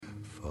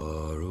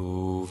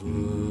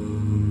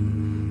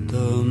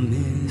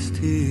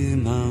misty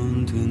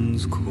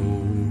mountains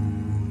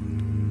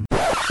cold.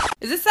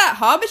 Is this that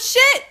Hobbit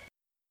shit?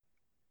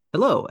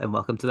 Hello, and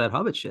welcome to That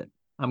Hobbit Shit.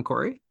 I'm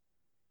Corey.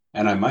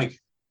 And I'm Mike.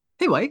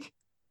 Hey, Mike.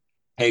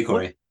 Hey,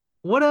 Corey.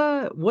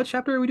 What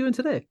chapter are we doing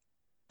today?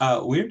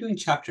 We're doing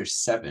chapter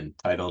 7,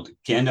 titled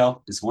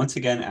Gandalf is once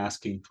again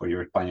asking for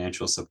your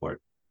financial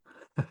support.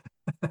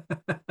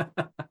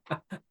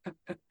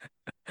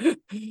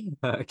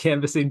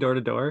 Canvassing door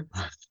to door.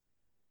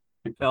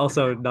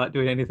 Also not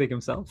doing anything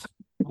himself.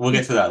 We'll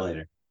get to that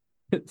later.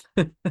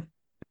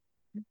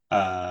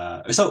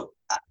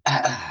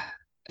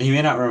 You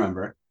may not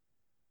remember,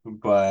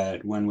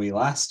 but when we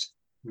last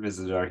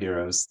visited our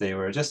heroes, they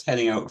were just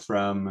heading out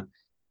from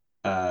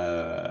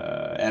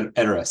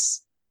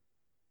Edoras.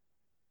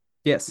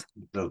 Yes.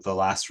 The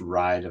last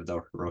ride of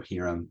the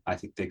Rohirrim, I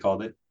think they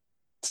called it.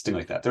 Something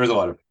like that. There was a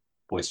lot of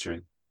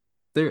boistering.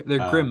 They're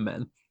grim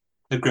men.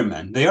 They're grim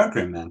men. They are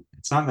grim men.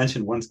 It's not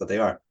mentioned once, but they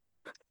are.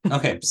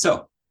 Okay,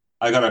 so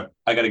I gotta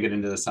get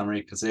into the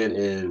summary because it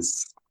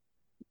is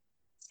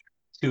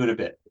 2 and a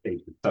bit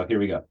pages. So here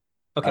we go.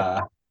 Okay.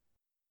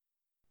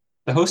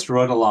 The host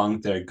rode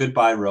along their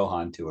Goodbye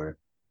Rohan tour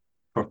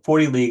for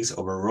 40 leagues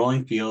over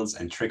rolling fields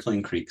and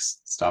trickling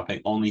creeks, stopping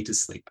only to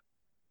sleep.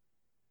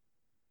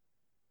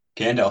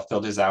 Gandalf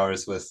filled his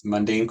hours with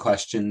mundane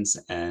questions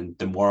and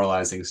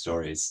demoralizing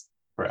stories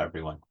for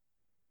everyone.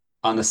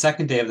 On the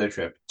second day of their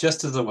trip,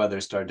 just as the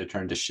weather started to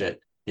turn to shit,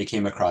 they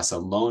came across a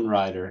lone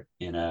rider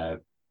in a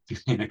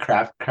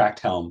cracked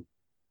helm.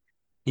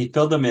 He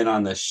filled them in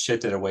on the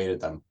shit that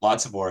awaited them.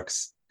 Lots of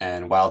orcs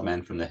and wild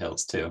men from the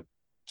hills, too.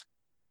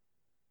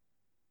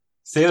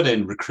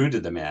 Theoden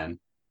recruited the man,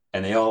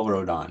 and they all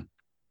rode on.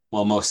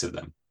 Well, most of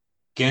them.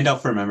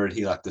 Gandalf remembered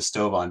he left the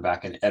stove on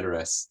back in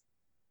Edoras.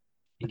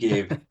 He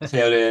gave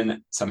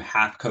Theoden some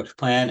half-cooked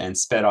plan and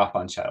sped off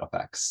on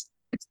Shadowfax.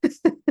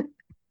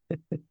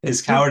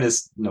 His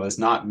cowardice was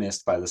not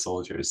missed by the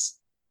soldiers,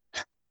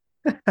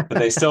 but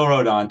they still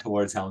rode on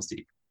towards Helm's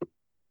Deep.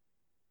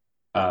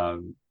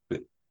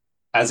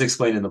 As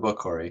explained in the book,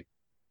 Corey,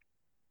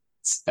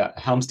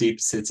 Helm's Deep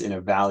sits in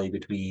a valley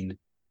between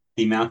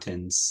the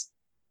mountains.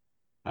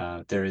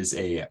 There is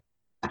a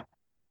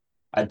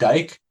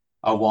dike,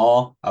 a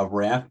wall, a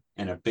ramp,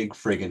 and a big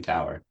friggin'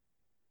 tower.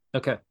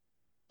 Okay.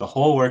 The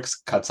whole works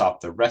cuts off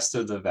the rest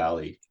of the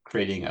valley,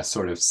 creating a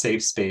sort of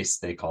safe space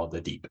they call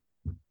the Deep.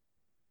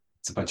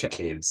 It's a bunch of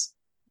caves.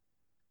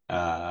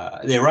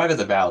 They arrive at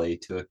the valley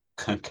to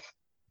a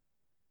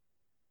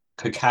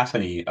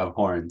cacophony of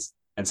horns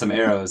and some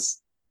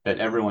arrows that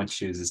everyone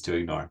chooses to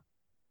ignore.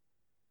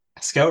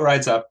 A scout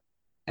rides up,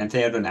 and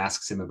Theoden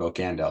asks him about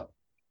Gandalf.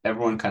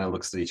 Everyone kind of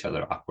looks at each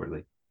other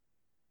awkwardly.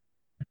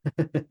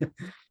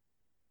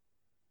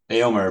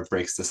 Éomer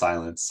breaks the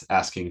silence,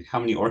 asking how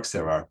many orcs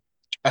there are.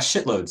 A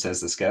shitload,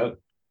 says the scout.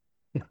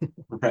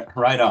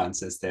 Ride on,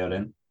 says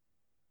Theoden.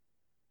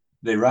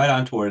 They ride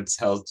on towards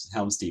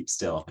Helm's Deep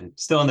still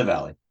in the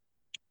valley,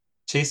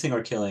 chasing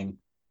or killing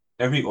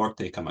every orc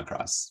they come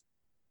across.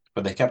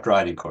 But they kept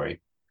riding, Corey,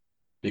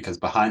 because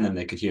behind them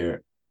they could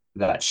hear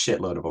that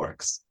shitload of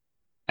orcs,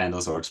 and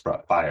those orcs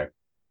brought fire.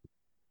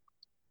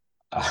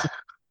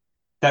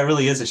 That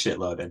really is a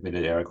shitload,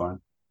 admitted Aragorn.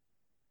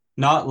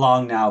 Not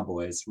long now,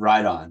 boys.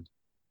 Ride on.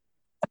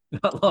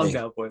 Not long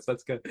now, boys.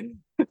 That's good.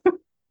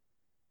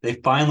 They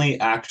finally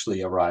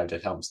actually arrived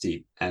at Helm's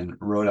Deep and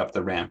rode up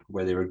the ramp,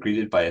 where they were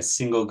greeted by a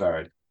single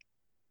guard.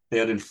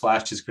 Theoden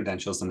flashed his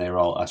credentials and they were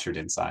all ushered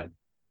inside.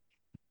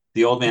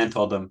 The old man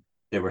told them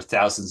there were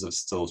thousands of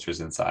soldiers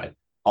inside,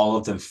 all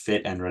of them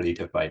fit and ready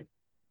to fight.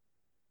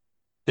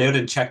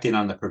 Theoden checked in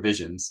on the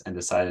provisions and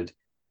decided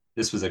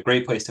this was a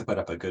great place to put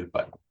up a good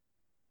fight.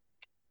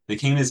 The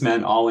king and his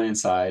men all went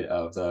inside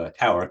of the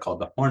tower called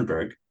the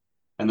Hornburg,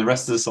 and the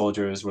rest of the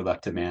soldiers were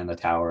left to man the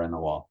tower and the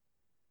wall.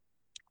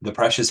 The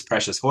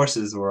precious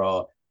horses were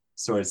all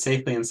stored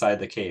safely inside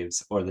the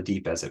caves, or the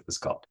Deep as it was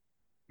called,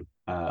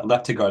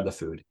 left to guard the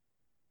food.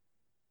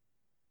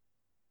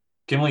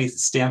 Gimli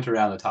stamped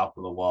around the top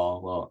of the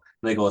wall while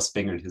Legolas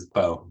fingered his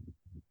bow.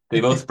 They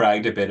both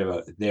bragged a bit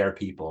about their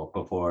people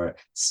before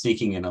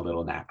sneaking in a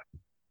little nap.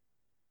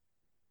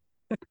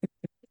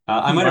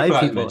 I might have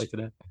forgotten to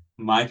mention,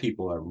 my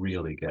people are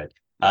really good.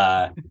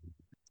 At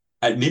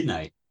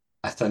midnight,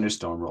 a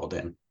thunderstorm rolled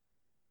in,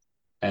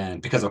 and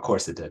because of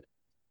course it did.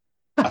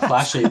 A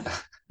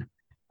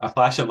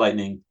flash of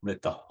lightning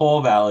lit the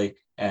whole valley,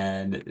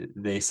 and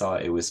they saw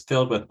it was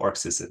filled with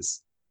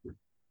orcsises.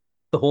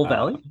 The whole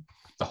valley?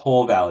 The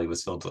whole valley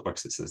was filled with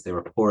orcsises. They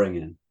were pouring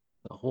in.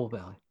 The whole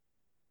valley.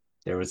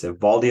 There was a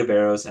volley of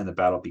arrows, and the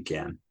battle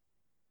began.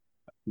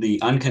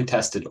 The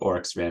uncontested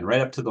orcs ran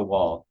right up to the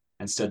wall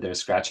and stood there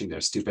scratching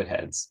their stupid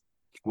heads,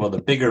 while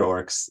the bigger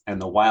orcs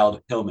and the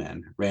wild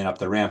hillmen ran up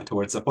the ramp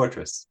towards the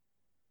fortress.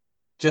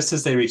 Just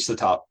as they reached the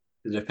top,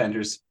 the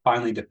defenders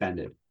finally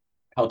defended,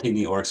 pelting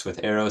the orcs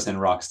with arrows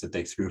and rocks that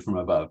they threw from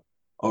above,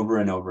 over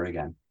and over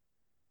again.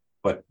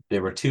 But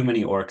there were too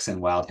many orcs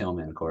and wild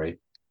hillmen, Corey,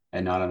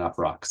 and not enough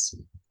rocks.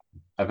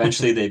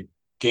 Eventually, they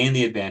gained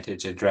the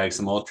advantage and dragged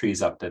some old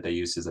trees up that they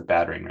used as a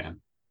battering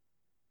ram.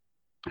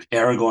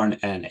 Aragorn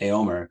and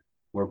Eomer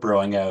were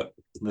broing out,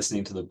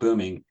 listening to the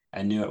booming,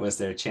 and knew it was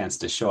their chance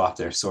to show off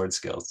their sword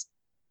skills.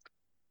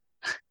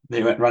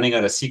 They went running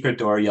out a secret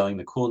door, yelling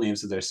the cool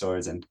names of their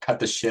swords, and cut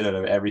the shit out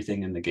of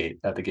everything in the gate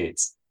at the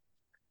gates.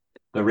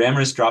 The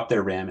rammers dropped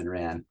their ram and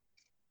ran.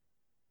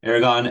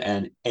 Aragon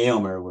and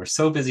Eomer were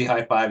so busy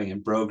high-fiving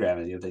and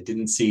brogramming that they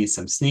didn't see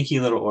some sneaky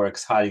little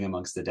orcs hiding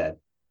amongst the dead.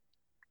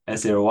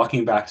 As they were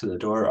walking back to the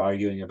door,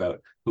 arguing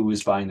about who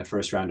was buying the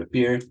first round of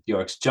beer, the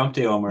orcs jumped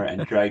Eomer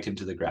and dragged him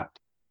to the ground.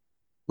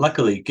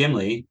 Luckily,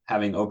 Gimli,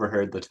 having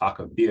overheard the talk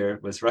of beer,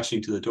 was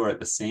rushing to the door at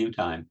the same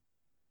time.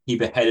 He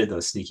beheaded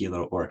those sneaky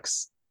little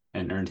orcs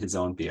and earned his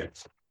own beer.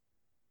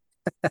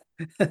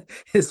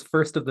 His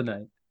first of the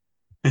night.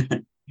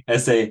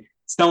 As they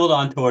stumbled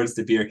on towards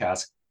the beer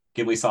cask,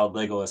 Gimli saw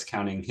Legolas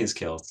counting his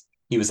kills.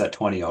 He was at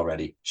 20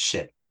 already.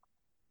 Shit.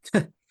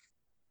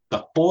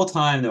 The whole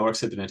time the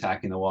orcs had been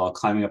attacking the wall,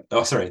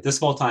 this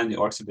whole time the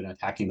orcs had been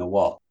attacking the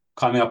wall,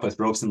 climbing up with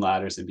ropes and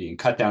ladders and being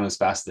cut down as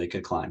fast as they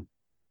could climb.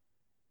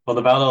 While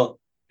the battle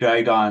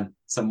dragged on,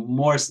 some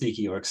more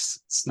sneaky orcs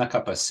snuck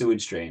up a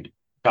sewage drain,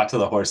 got to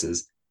the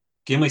horses.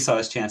 Gimli saw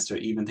his chance to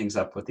even things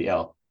up with the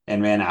elf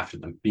and ran after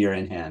them, beer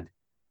in hand.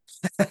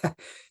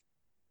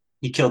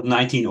 He killed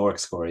 19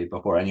 orcs, Corey,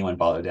 before anyone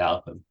bothered to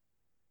help him.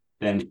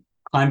 Then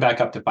climbed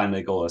back up to find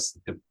Legolas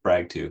to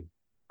brag to,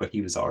 but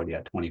he was already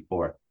at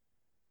 24.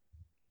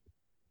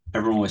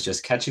 Everyone was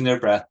just catching their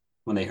breath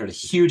when they heard a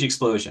huge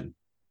explosion.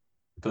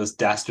 Those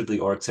dastardly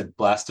orcs had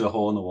blasted a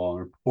hole in the wall and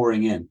were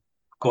pouring in,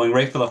 going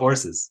right for the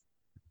horses.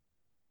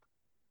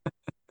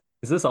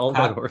 Is this all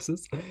about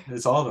horses?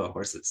 It's all about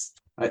horses.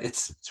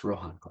 It's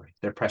Rohan, Corey.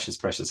 They're precious,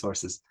 precious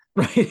horses.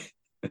 Right.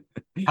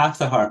 Half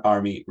the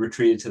army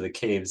retreated to the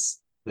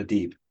caves, the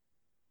deep,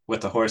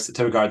 with the horse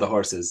to guard the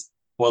horses,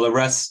 while the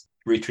rest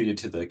retreated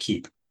to the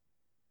keep.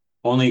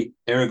 Only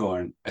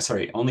Aragorn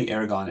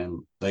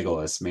and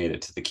Legolas made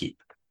it to the keep,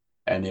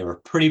 and they were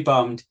pretty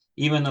bummed,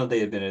 even though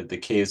they admitted the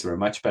caves were a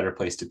much better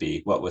place to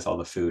be, what with all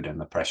the food and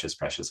the precious,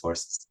 precious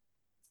horses.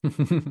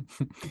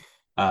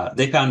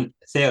 They found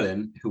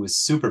Theoden, who was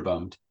super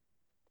bummed,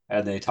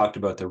 and they talked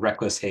about the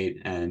reckless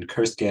hate and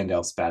cursed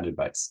Gandalf's bad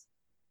advice.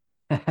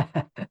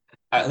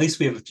 At least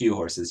we have a few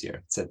horses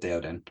here, said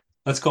Theoden.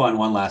 Let's go on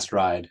one last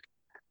ride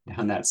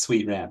down that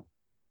sweet ramp.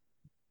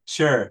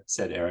 Sure,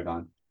 said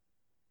Aragorn.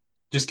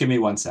 Just give me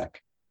 1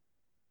 sec.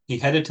 He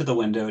headed to the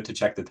window to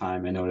check the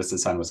time and noticed the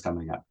sun was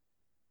coming up.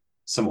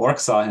 Some orcs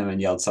saw him and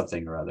yelled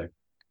something or other.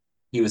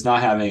 He was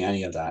not having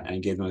any of that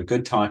and gave them a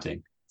good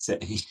taunting.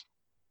 He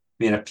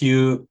made a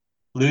few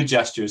lewd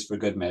gestures for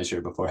good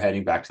measure before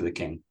heading back to the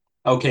king.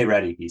 Okay,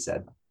 ready, he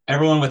said.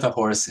 Everyone with a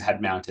horse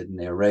had mounted and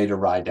they were ready to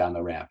ride down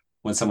the ramp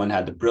when someone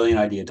had the brilliant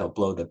idea to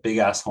blow the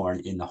big-ass horn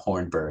in the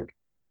Hornburg.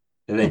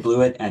 They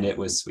blew it and it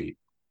was sweet.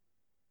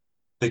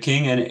 The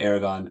king and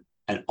Aragorn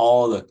and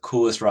all the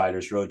coolest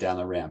riders rode down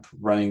the ramp,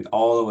 running down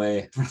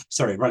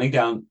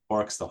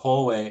orcs the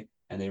whole way,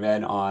 and they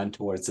ran on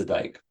towards the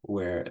dike,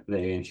 where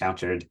they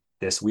encountered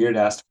this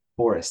weird-ass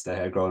forest that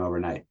had grown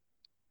overnight.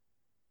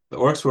 The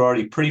orcs were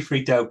already pretty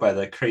freaked out by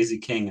the crazy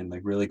king and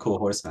the really cool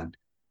horsemen,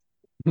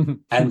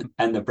 and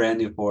the brand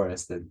new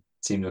forest that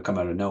seemed to have come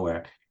out of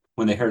nowhere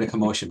when they heard a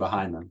commotion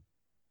behind them.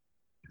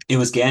 It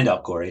was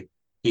Gandalf, Corey.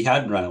 He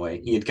hadn't run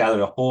away. He had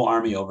gathered a whole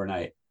army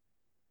overnight,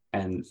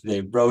 and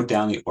they rode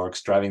down the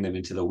orcs, driving them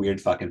into the weird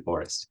fucking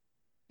forest.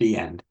 The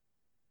end.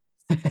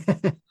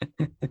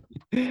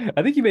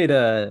 I think you made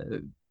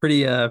a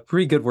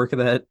pretty good work of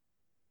that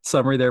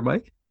summary there,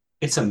 Mike.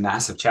 It's a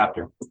massive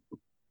chapter.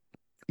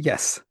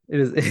 Yes, it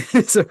is.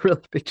 It's a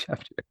really big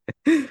chapter.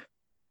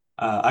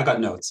 I got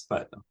notes,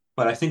 but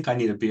I think I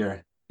need a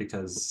beer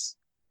because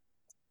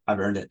I've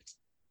earned it.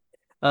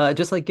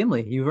 Just like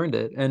Gimli, you've earned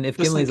it. And if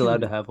Gimli's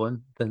allowed to have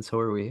one, then so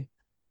are we.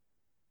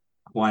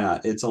 Why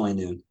not? It's only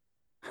noon.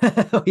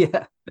 Oh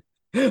yeah.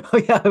 Oh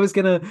yeah, I was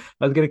gonna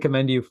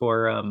commend you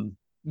for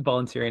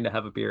volunteering to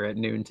have a beer at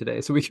noon today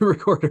so we can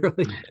record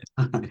early.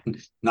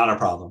 Not a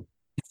problem.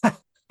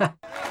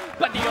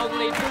 But the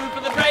only food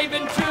for the brave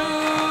and true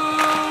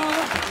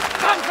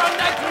comes from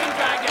the Green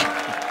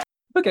Dragon.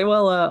 Okay,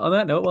 well, on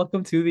that note,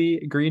 welcome to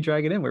the Green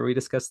Dragon Inn, where we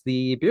discuss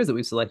the beers that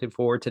we've selected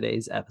for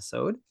today's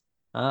episode.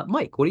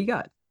 Mike, what do you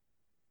got?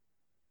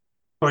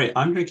 Corey,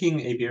 I'm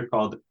drinking a beer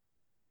called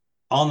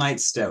All Night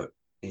Stout,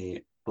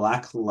 a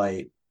black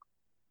light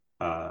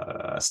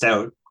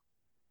stout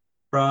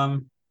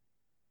from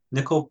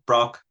Nickel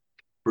Brock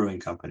Brewing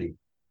Company.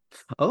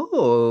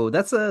 Oh,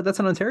 that's an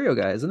Ontario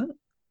guy, isn't it?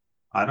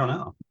 I don't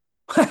know.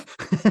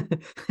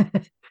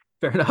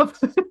 Fair enough.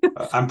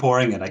 I'm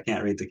pouring it. I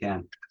can't read the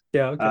can.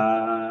 Yeah,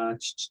 okay.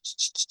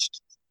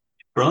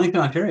 Burlington,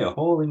 Ontario.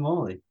 Holy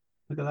moly.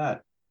 Look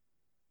at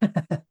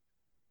that.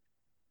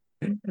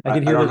 I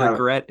can hear the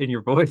regret in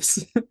your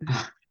voice.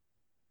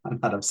 I'm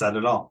not upset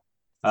at all.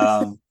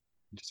 I'm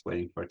just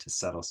waiting for it to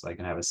settle so I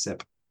can have a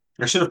sip.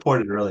 I should have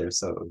poured it earlier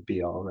so it would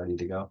be all ready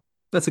to go.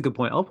 That's a good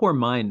point. I'll pour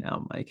mine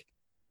now, Mike.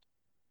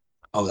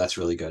 Oh, that's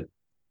really good.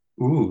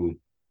 Ooh.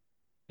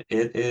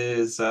 It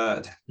is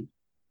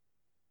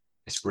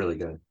it's really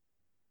good.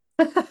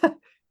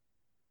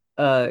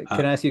 Can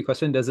Uh, I ask you a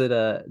question? Does it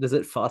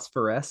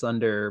phosphoresce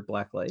under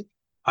black light?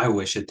 I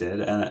wish it did,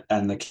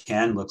 and the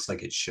can looks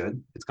like it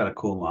should. It's got a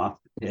cool moth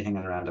hanging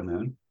around a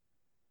moon.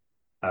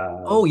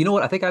 Oh, Um, you know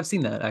what? I think I've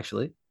seen that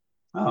actually.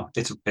 oh,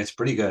 it's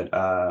pretty good.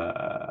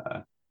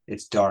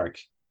 It's dark,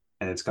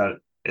 and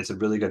it's a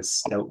really good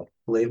stout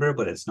flavor,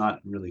 but it's not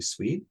really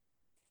sweet.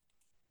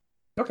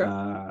 Okay.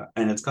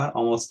 And it's got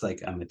almost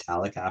like a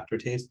metallic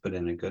aftertaste, but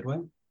in a good way.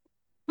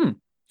 Hmm.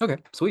 Okay,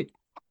 sweet.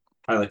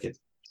 I like it.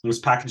 It was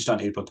packaged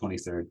on April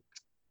 23rd.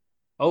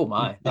 Oh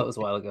my, that was a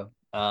while ago.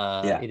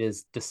 Yeah, It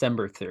is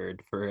December 3rd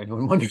for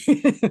anyone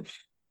wondering.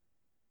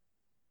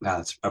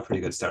 that's a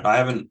pretty good start. I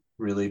haven't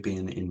really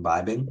been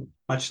imbibing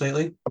much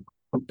lately.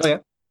 Oh yeah.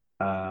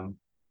 Um,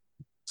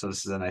 so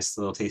this is a nice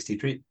little tasty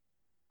treat.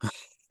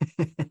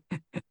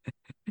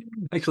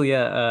 Actually,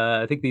 yeah,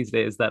 I think these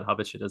days that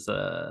Hobbit shit is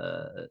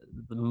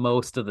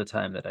most of the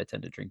time that I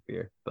tend to drink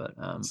beer. But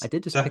I It's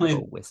did just pick up a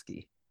definitely.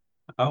 whiskey.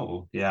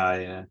 Oh yeah,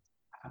 yeah.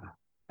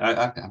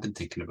 I've been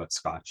thinking about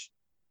Scotch.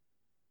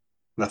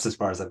 That's as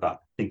far as I've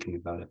got thinking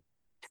about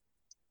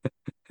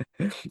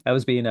it. I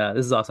was being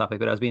this is off topic,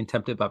 but I was being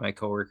tempted by my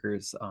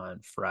coworkers on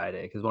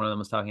Friday because one of them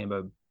was talking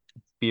about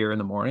beer in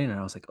the morning, and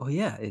I was like, "Oh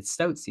yeah, it's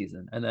stout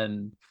season." And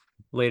then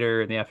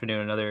later in the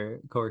afternoon,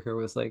 another coworker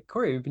was like,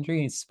 "Corey, you've been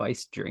drinking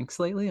spiced drinks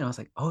lately?" And I was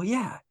like, "Oh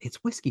yeah,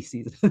 it's whiskey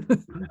season."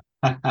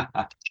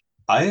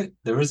 I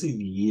there was a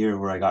year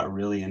where I got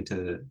really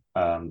into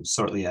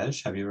Sort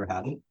Liège. Have you ever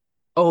had it?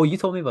 Oh, you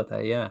told me about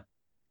that, yeah.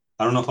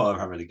 I don't know if I'll ever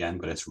have it again,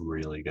 but it's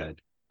really good.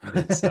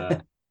 It's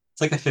it's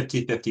like a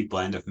 50-50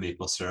 blend of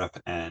maple syrup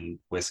and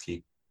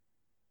whiskey.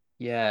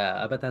 Yeah,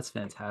 I bet that's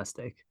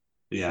fantastic.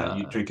 Yeah, Uh,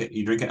 you drink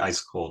it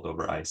ice cold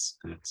over ice,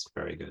 and it's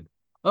very good.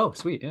 oh,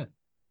 sweet, yeah,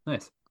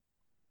 nice.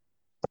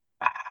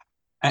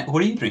 And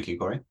what are you drinking,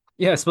 Corey?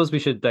 Yeah, I suppose we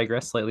should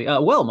digress slightly.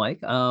 Well, Mike,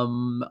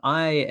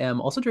 I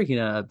am also drinking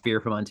a beer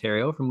from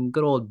Ontario, from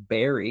good old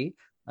Barry,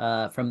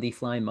 from the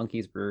Flying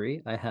Monkeys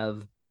Brewery. I have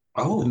the.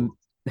 Oh,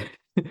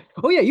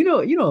 Oh yeah, you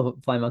know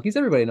Flying Monkeys.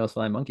 Everybody knows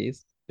Flying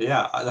Monkeys.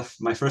 yeah.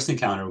 My first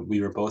encounter, we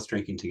were both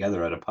drinking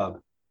together at a pub.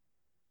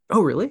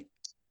 Oh really?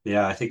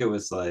 Yeah, I think it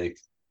was like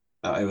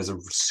it was a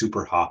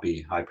super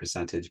hoppy, high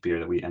percentage beer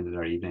that we ended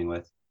our evening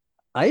with.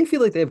 I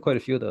feel like they have quite a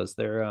few of those.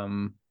 They're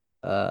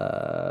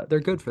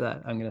good for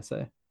that, I'm gonna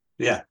say.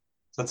 Yeah,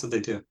 that's what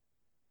they do.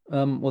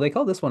 Well, they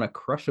call this one a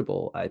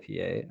crushable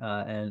IPA,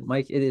 and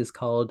Mike, it is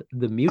called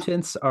 "The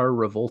Mutants Are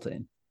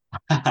Revolting."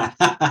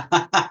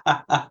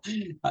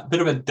 A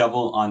bit of a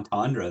double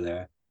entendre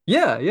there.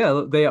 Yeah,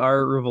 yeah, they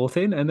are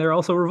revolting, and they're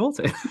also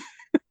revolting,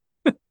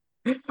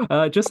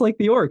 just like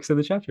the orcs in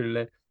the chapter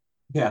today.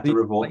 Yeah, the The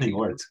revolting Vikings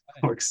works.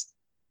 Works.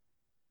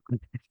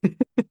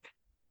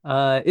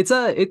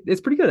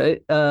 it's pretty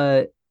good.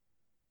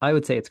 I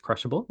would say it's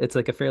crushable. It's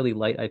like a fairly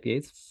light IPA.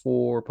 It's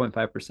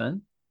 4.5%.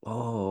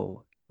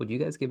 Oh, would you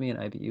guys give me an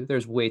IBU?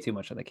 There's way too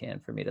much on the can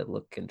for me to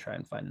look and try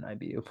and find an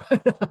IBU,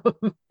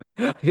 but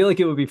I feel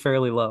like it would be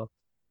fairly low.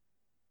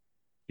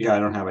 Yeah, I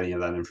don't have any of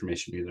that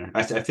information either.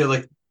 I feel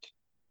like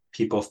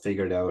people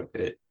figured out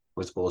it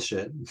was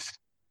bullshit.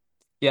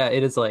 Yeah,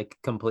 it is like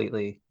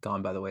completely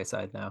gone by the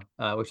wayside now,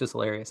 which is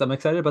hilarious. I'm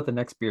excited about the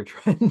next beer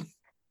trend.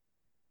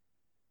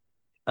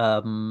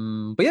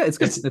 But yeah, it's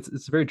good. It's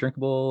It's a very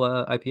drinkable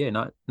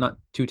IPA, not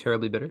too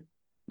terribly bitter.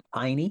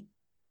 Piney.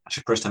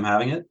 your first time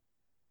having it.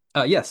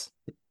 Yes,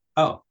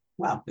 Oh,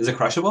 wow. Is it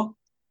crushable?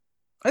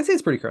 I'd say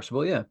it's pretty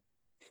crushable. Yeah,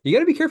 you got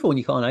to be careful when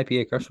you call an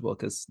IPA crushable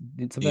because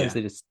sometimes Yeah.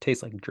 they just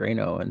taste like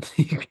Drano, and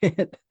you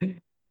can't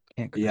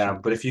crush Yeah,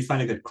 them. but if you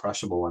find a good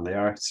crushable one, they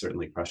are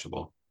certainly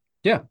crushable.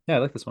 Yeah, yeah, I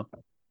like this one.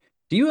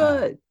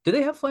 Uh, Do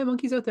they have fly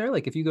monkeys out there?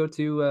 Like if you go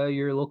to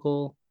your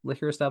local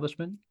liquor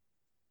establishment?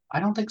 I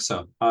don't think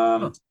so.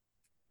 Oh,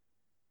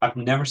 I've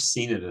never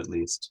seen it at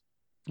least.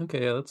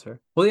 okay, yeah, that's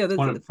fair. Well, yeah,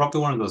 Probably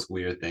one of those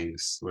weird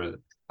things where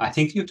I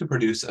think you have to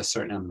produce a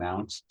certain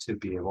amount to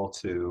be able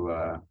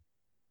to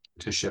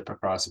ship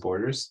across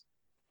borders.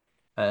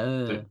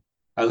 uh, But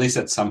at least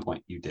at some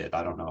point you did.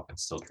 I don't know if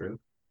it's still true.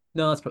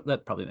 no,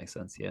 that probably makes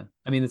sense. Yeah,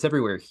 I mean it's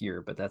everywhere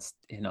here, but that's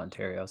in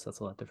Ontario, so that's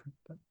a lot different.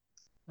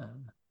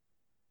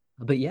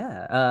 But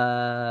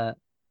yeah,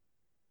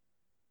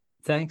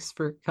 thanks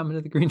for coming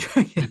to the Green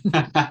Dragon.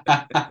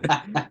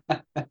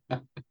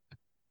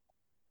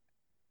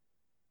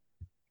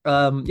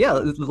 Yeah,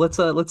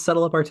 let's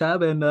settle up our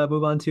tab and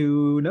move on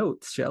to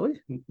notes, shall we?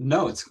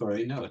 Notes,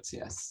 Corey. Notes.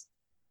 Yes.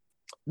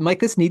 Mike,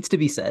 this needs to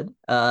be said,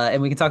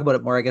 and we can talk about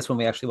it more, I guess, when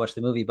we actually watch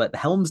the movie. But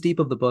Helm's Deep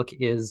of the book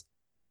is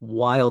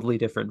wildly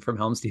different from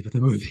Helm's Deep of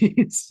the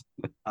movies.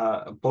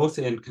 Both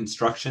in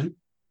construction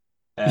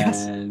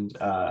Yes. and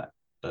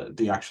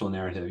the actual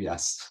narrative.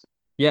 Yes.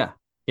 Yeah.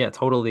 Yeah.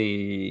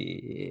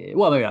 Totally.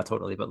 Well, maybe not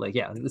totally, but like,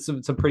 yeah, there's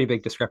some pretty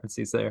big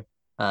discrepancies there.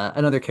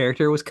 Another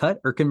character was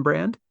cut,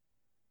 Erkenbrand.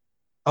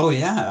 Oh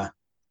yeah.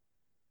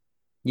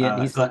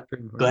 Yeah, he's pretty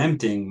important.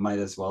 Glamding might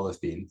as well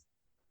have been.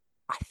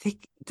 I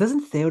think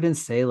doesn't Theoden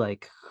say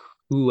like,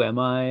 "Who am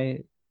I?"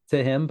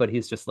 to him, but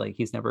he's just like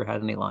he's never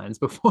had any lines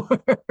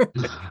before.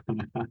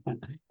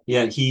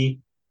 Yeah, he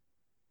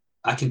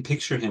I can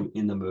picture him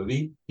in the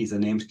movie. He's a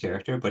named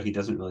character, but he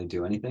doesn't really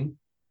do anything.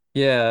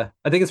 Yeah,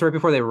 I think it's right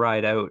before they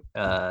ride out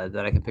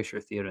that I can picture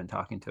Theoden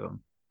talking to him.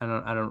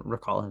 I don't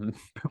recall him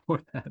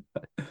before that,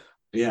 but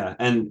Yeah,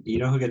 and you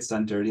know who gets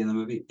done dirty in the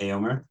movie?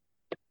 Aomer.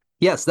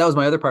 yes, that was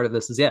my other part of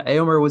this. Is yeah,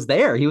 Aomer was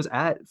there. He was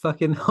at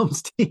fucking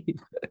Helm's Deep.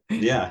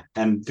 Yeah,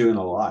 and doing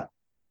a lot.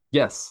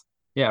 Yes,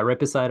 yeah, right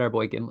beside our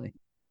boy Gimli.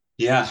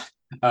 Yeah.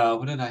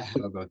 What did I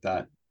have about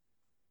that?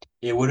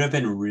 It would have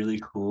been really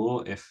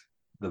cool if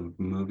the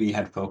movie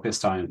had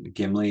focused on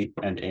Gimli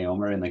and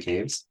Aomer in the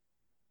caves.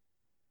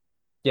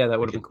 Yeah, that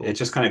would have Like been it cool.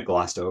 just kind of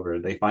glossed over.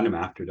 They find him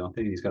after, don't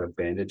they? He's got a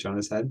bandage on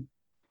his head.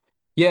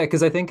 Yeah,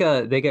 because I think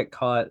they get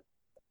caught.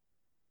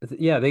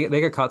 Yeah, they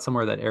get caught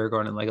somewhere that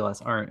Aragorn and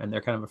Legolas aren't, and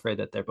they're kind of afraid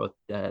that they're both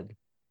dead.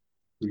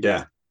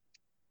 Yeah.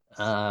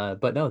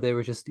 But no, they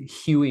were just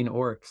hewing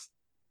orcs.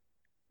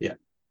 Yeah.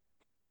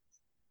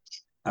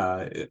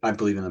 I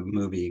believe in the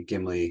movie,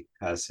 Gimli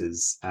has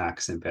his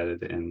axe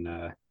embedded in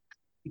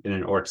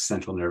an orc's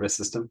central nervous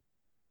system.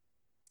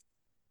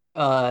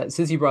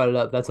 Since you brought it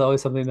up, that's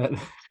always something that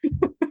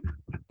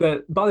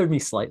that bothered me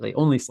slightly,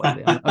 only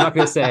slightly. I'm not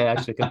going to say I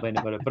actually complained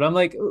about it, but I'm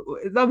like,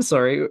 I'm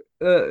sorry.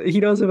 He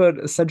knows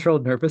about central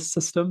nervous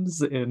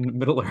systems in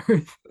Middle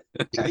Earth.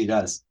 Yeah, he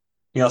does.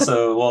 He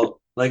also,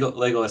 well,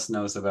 Legolas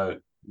knows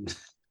about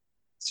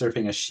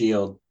surfing a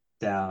shield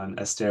down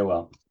a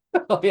stairwell.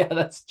 Oh yeah,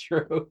 that's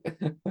true.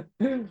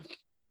 Even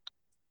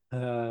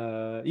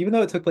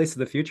though it took place in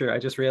the future, I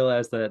just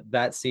realized that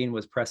that scene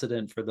was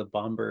precedent for the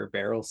bomber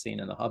barrel scene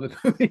in the Hobbit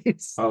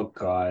movies. Oh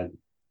God,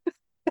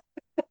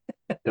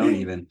 don't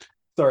even.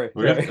 Sorry,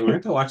 We're sorry. gonna, we're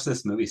gonna watch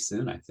this movie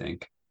soon, I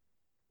think.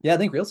 Yeah, I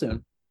think real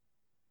soon.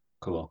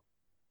 Cool.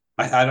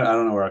 I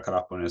don't know where our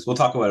cutoff point is. We'll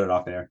talk about it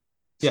off air.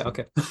 Yeah,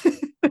 okay.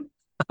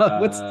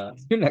 What's Uh,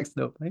 your next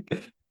note,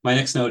 Mike? my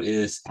next note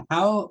is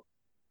how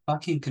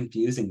fucking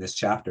confusing this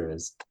chapter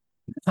is.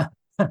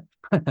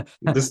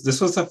 This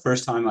was the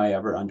first time I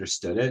ever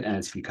understood it, and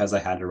it's because I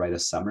had to write a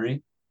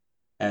summary.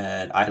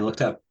 And I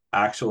looked up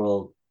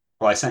actual.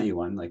 Well, I sent you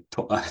one, like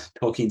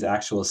Tolkien's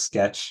actual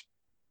sketch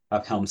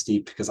of Helm's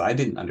Deep, because I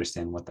didn't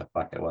understand what the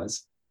fuck it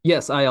was.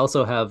 Yes, I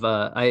also have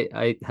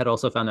I had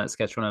also found that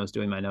sketch when I was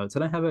doing my notes,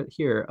 and I have it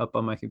here up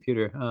on my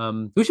computer.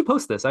 We should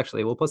post this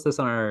actually. We'll post this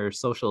on our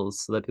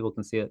socials so that people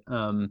can see it.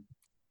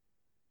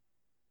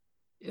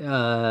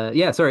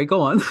 Yeah, sorry,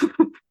 go on.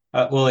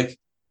 Well, like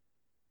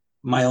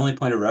my only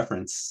point of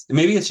reference,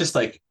 maybe it's just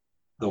like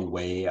the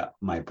way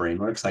my brain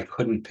works. I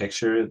couldn't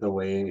picture the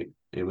way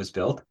it was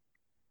built,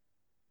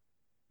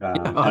 Yeah,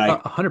 and I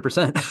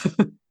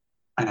 100%.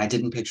 and I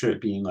didn't picture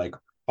it being like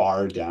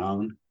far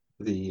down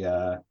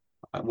the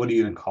what do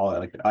you even call it?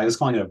 Like I was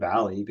calling it a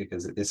valley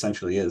because it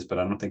essentially is, but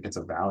I don't think it's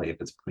a valley if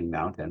it's between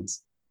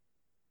mountains.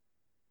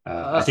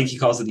 I think he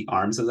calls it the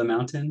arms of the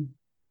mountain.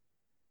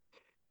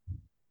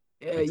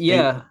 Like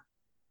yeah.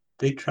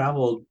 they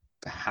traveled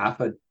half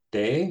a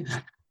day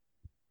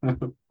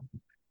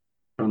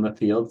from the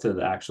field to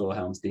the actual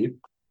Helm's Deep.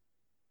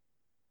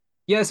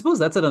 Yeah, I suppose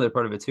that's another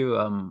part of it too.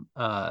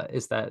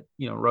 Is that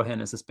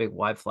Rohan is this big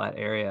wide flat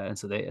area, and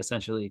so they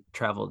essentially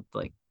traveled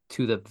like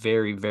to the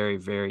very, very,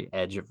 very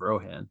edge of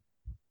Rohan.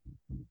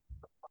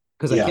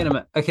 Because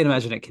Yeah, I can't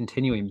imagine it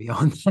continuing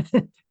beyond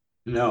that.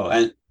 no,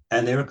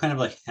 and they were kind of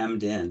like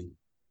hemmed in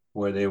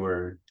where they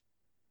were.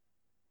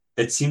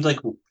 It seemed like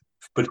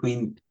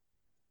between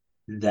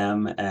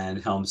them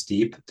and Helm's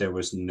Deep, there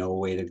was no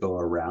way to go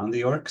around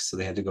the orcs, so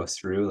they had to go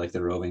through like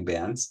the roving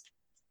bands.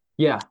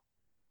 Yeah,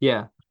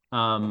 yeah,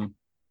 yeah.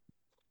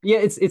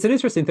 It's an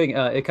interesting thing.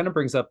 It kind of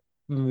brings up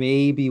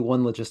maybe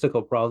one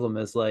logistical problem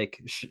is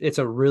like it's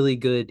a really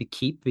good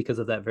keep because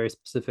of that very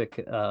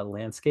specific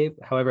landscape.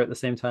 However, at the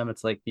same time,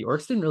 it's like the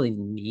orcs didn't really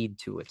need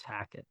to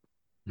attack it.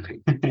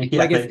 Yeah,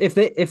 Like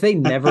if they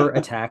never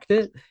attacked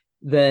it,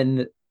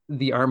 then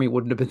the army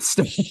wouldn't have been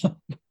stopped.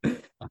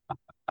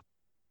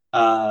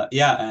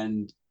 yeah,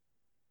 and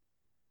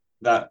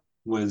that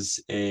was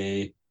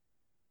a.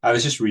 I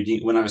was just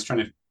reading when I was trying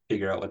to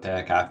figure out what the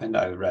heck happened.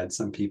 I read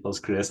some people's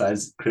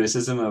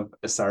criticism of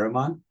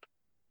Saruman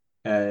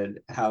and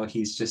how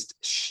he's just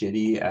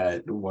shitty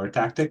at war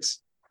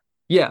tactics.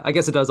 Yeah, I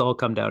guess it does all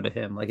come down to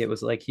him. Like it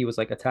was like he was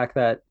like attack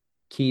that,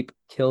 keep,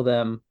 kill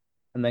them,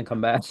 and then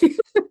come back.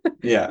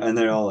 Yeah, and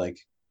they're all like,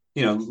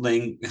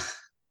 laying.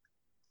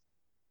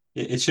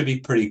 It should be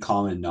pretty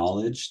common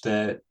knowledge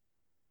that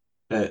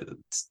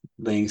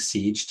laying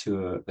siege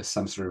to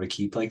some sort of a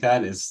keep like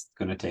that is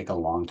going to take a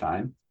long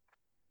time.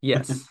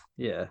 Yes.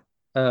 Yeah.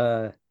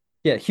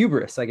 Yeah,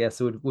 hubris, I guess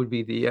would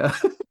be the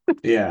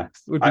Yeah,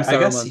 would be I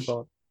guess Saruman's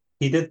fault.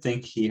 he did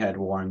think he had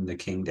worn the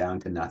king down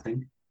to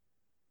nothing.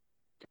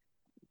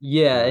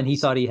 Yeah, and he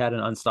So, thought he had an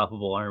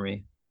unstoppable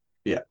army.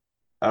 yeah,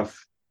 of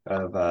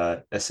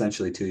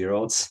essentially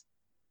 2-year-olds.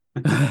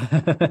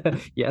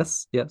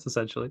 Yes, yes,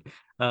 essentially.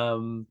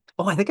 Oh,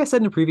 I think I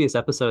said in a previous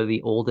episode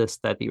the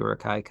oldest that the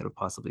Urukai could have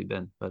possibly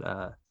been, but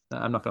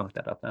I'm not gonna look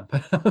that up now.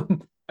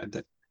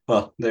 But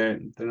Well, they're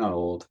not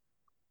old.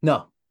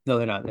 no, no,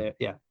 they're not there.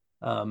 Yeah.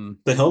 The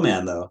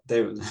Hillman though,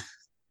 the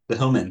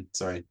Hillmen,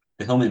 sorry,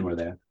 the Hillmen were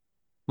there.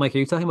 Mike, are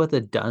you talking about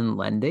the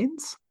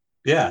Dunlendings?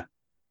 Yeah.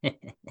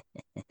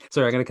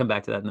 Sorry, I'm gonna come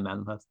back to that in the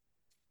Man House.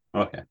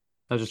 Okay.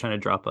 I was just trying to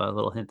drop a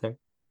little hint there.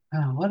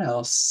 What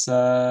else?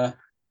 Well,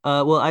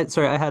 I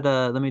had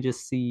let me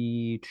just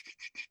see.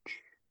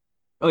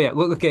 Oh yeah,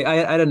 well, okay. I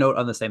had a note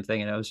on the same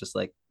thing, and I was just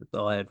like,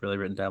 all I had really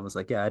written down was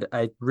like, yeah,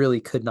 I really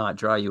could not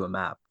draw you a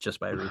map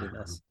just by reading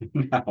this,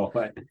 No,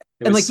 it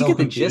and was like you so get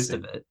the gist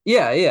of confusing.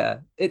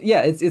 it.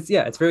 Yeah,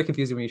 it's very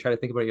confusing when you try to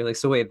think about it. You're like,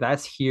 so wait,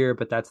 that's here,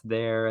 but that's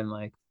there, and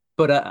like,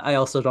 but I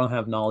also don't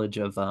have knowledge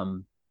of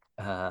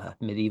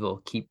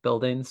medieval keep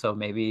building, so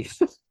maybe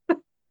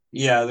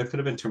Yeah, there could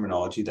have been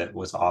terminology that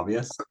was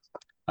obvious.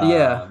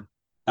 yeah.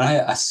 And I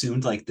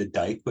assumed like the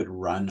dike would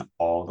run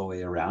all the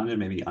way around and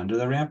maybe under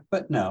the ramp,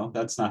 but no,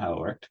 that's not how it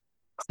worked.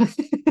 I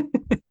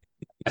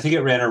think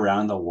it ran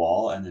around the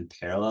wall and then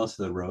parallel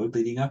to the road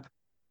leading up.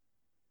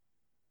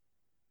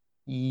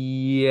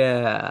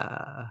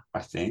 Yeah. I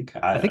think.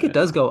 I think it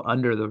does go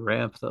under the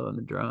ramp though in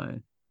the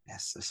drawing.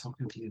 Yes, I'm so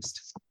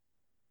confused.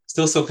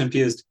 Still so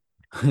confused.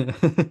 And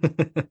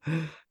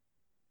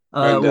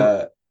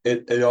Well,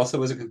 it also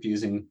was a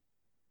confusing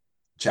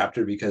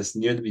chapter because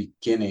near the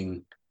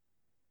beginning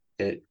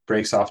it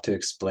breaks off to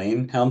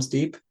explain Helm's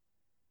Deep,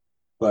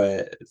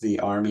 but the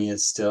army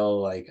is still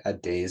like a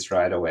day's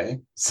ride away.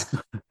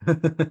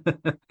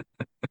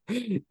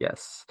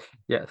 yes,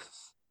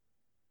 yes.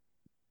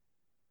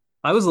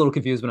 I was a little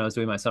confused when I was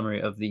doing my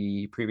summary of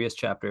the previous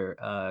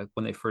chapter,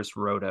 when they first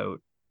wrote out,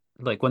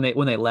 like when they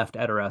left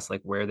Edoras,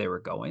 like where they were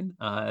going,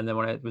 and then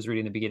when I was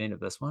reading the beginning of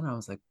this one, I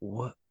was like,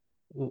 what?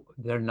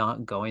 They're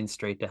not going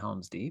straight to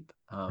Helm's Deep.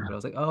 But I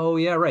was like, oh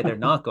yeah, right, they're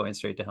not going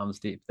straight to Helm's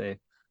Deep. They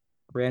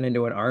ran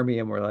into an army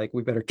and were like,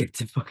 we better get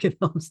to fucking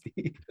Helm's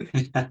Deep.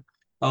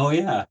 Oh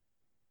yeah,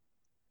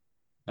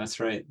 that's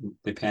right.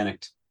 They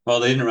panicked. Well,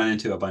 they didn't run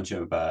into a bunch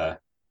of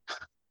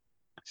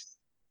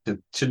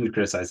shouldn't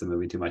criticize the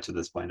movie too much at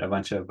this point. A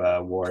bunch of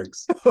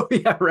wargs. Oh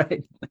yeah,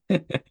 right.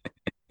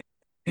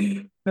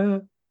 Uh,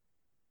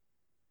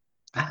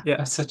 yeah.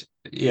 That's such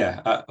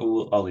yeah.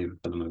 I'll leave it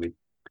for the movie.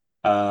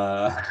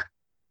 Uh,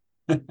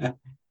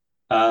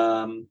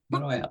 what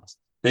do I else?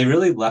 They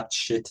really left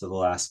shit to the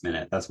last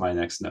minute. That's my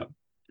next note.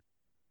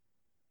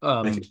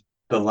 Um, Like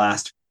the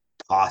last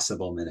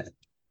possible minute.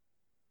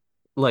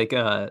 like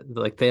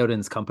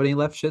Theoden's company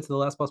left shit to the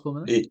last possible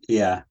minute.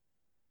 Yeah,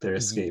 their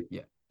escape.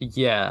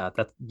 Yeah,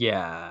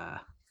 yeah,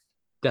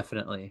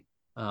 definitely.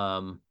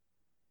 Um,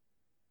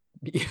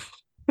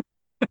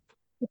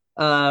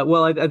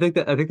 well, I think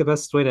the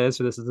best way to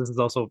answer this is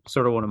also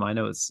sort of one of my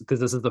notes because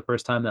this is the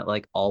first time that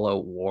like all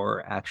out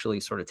war actually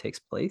sort of takes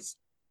place.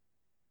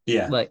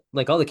 Yeah,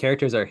 Like all the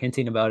characters are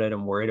hinting about it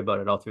and worried about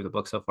it all through the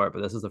book so far,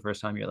 but this is the first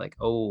time you're like,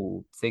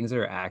 oh, things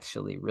are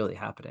actually really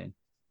happening.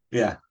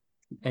 yeah.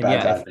 And Bad,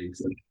 yeah, bad if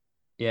things.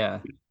 yeah,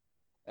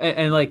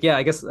 and like yeah,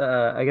 I guess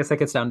that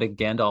gets down to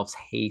Gandalf's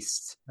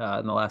haste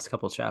in the last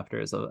couple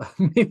chapters. Of,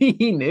 maybe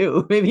he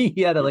knew, maybe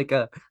he had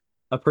a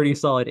pretty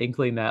solid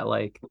inkling that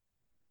like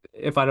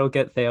if I don't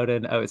get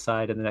Theoden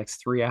outside in the next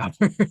 3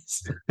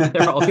 hours,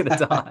 they're all gonna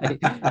die.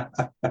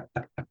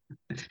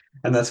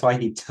 And that's why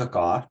he took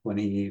off when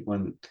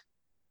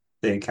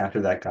they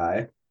encountered that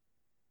guy.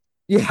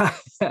 Yeah,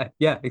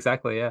 yeah,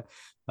 exactly. Yeah,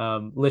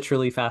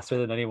 literally faster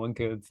than anyone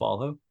could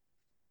follow.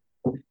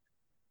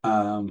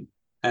 Um,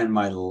 and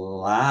my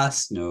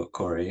last note,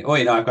 Corey. Oh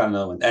wait, no, I've got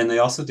another one. And they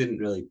also didn't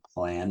really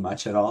plan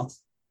much at all.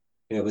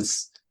 It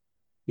was,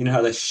 you know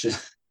how they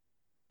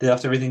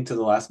left everything to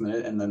the last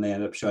minute, and then they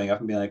ended up showing up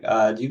and being like,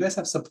 do you guys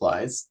have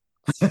supplies?"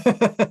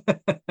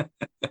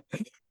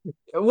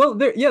 Well,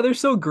 they're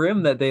so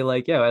grim that they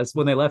like yeah. As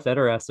when they left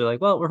Edoras, they're like,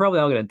 well, we're probably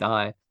all gonna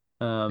die.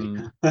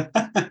 Um,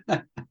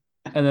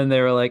 and then they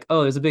were like,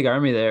 oh, there's a big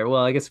army there.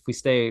 Well, I guess if we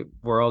stay,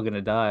 we're all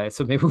gonna die.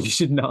 So maybe we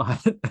should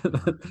not.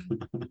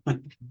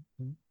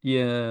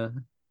 Yeah,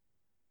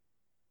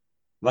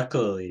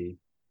 Luckily,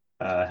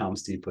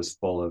 Helm's Deep was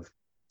full of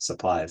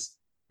supplies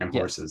and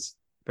yes, horses.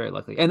 very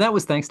luckily, and that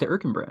was thanks to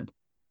Erkenbrand,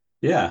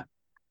 Yeah,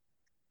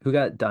 who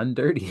got done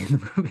dirty in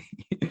the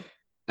movie.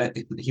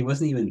 he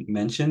wasn't even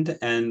mentioned,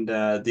 and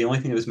the only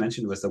thing that was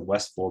mentioned was the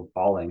Westfold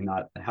falling,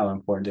 not how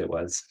important it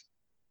was.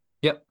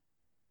 Yep.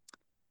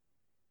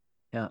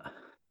 Yeah.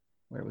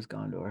 Where was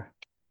Gondor?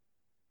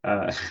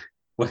 Uh,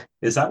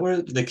 is that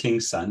where the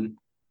king's son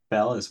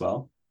fell as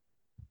well?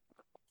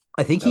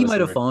 I think That he was might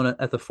the have fallen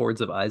at the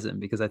fords of Isen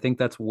because I think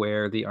that's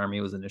where the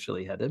army was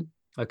initially headed.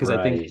 Because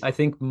right. I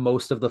think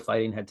most of the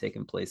fighting had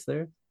taken place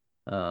there,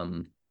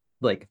 um,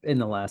 like in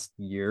the last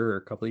year or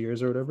a couple of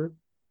years or whatever.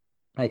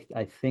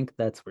 I think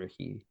that's where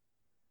he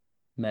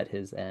met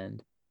his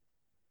end,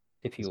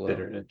 if It's you will.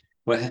 bitter.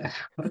 What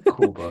a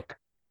cool book.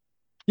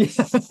 Yeah,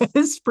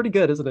 it's pretty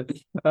good, isn't it?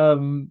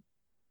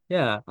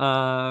 Yeah.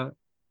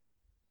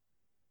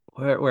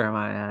 Where am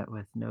I at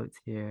with notes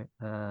here?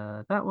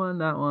 That one,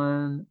 that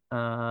one.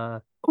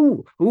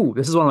 Ooh,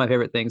 this is one of my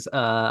favorite things.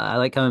 I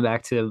like coming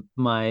back to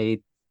my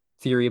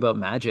theory about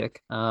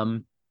magic.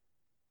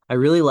 I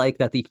really like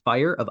that the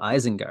fire of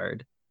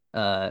Isengard,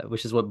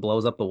 which is what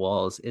blows up the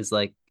walls, is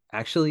like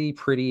actually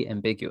pretty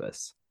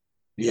ambiguous.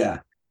 Yeah.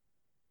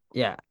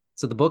 Yeah.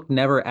 So the book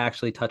never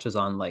actually touches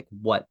on like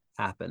what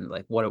happened,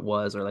 like what it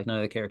was, or like none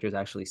of the characters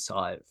actually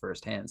saw it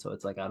firsthand. So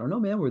it's like, I don't know,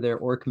 man, were there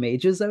orc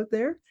mages out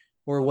there?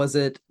 Or was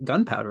it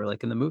gunpowder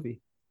like in the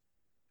movie?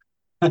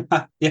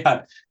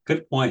 Yeah,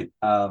 good point.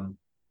 Boy,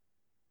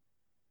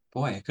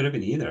 it could have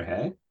been either,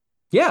 hey?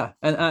 Yeah,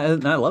 and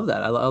I love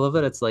that. I love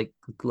that it's like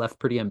left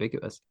pretty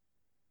ambiguous.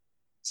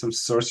 Some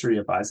sorcery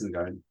of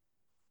Isengard.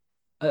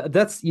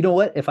 That's, you know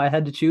what? If I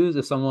had to choose,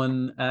 if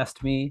someone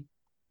asked me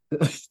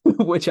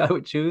which I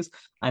would choose,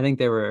 I think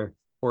they were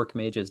orc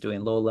mages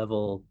doing low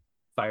level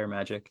fire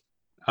magic.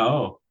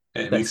 Oh,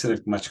 it That's makes it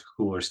a much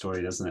cooler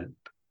story, doesn't it?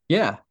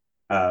 yeah.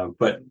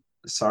 But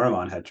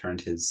Saruman had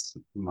turned his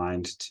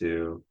mind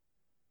to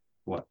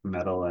what,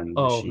 metal and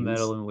Oh, metal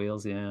machines. and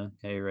wheels. Yeah,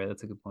 yeah, you're right.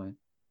 That's a good point.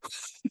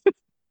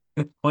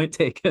 Point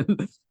taken.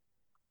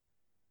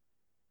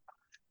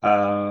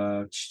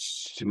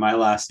 My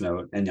last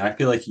note, and I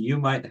feel like you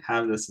might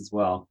have this as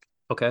well.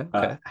 Okay,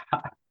 Uh, okay.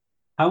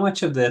 how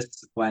much of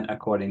this went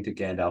according to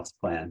Gandalf's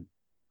plan?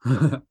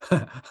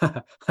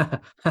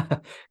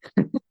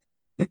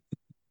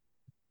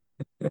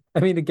 I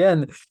mean,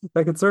 again,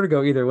 that could sort of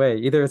go either way.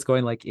 Either it's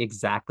going like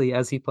exactly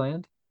as he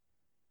planned,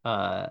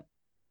 uh,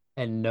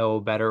 and no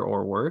better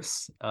or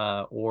worse,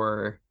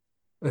 or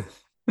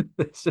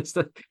it's just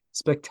a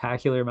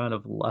spectacular amount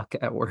of luck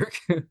at work.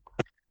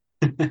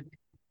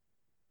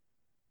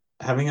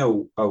 Having a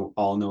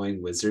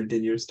all-knowing wizard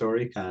in your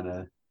story kind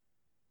of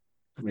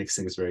makes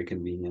things very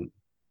convenient.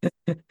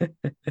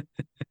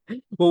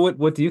 Well,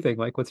 what do you think,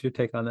 Mike? What's your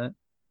take on that?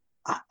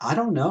 I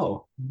don't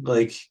know.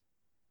 Like,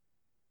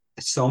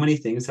 so many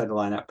things had to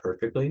line up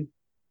perfectly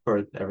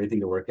for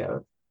everything to work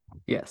out.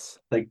 Yes.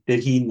 Like,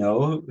 did he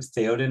know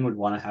Theoden would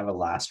want to have a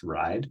last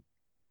ride?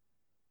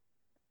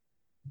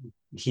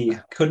 He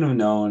couldn't have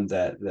known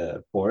that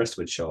the forest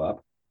would show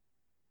up.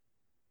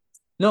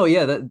 No,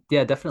 yeah,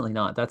 yeah, definitely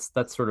not. That's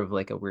sort of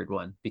like a weird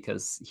one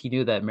because he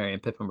knew that Merry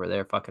and Pippin were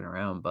there fucking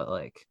around, but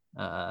like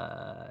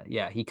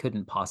yeah, he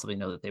couldn't possibly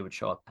know that they would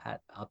show up at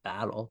a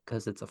battle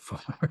because it's a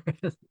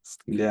forest.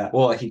 Yeah.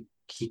 Well, he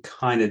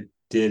kind of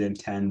did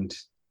intend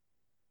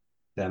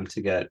them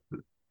to get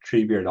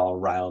Treebeard all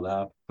riled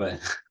up, but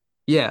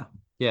Yeah,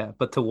 yeah,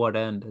 but to what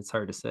end? It's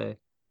hard to say.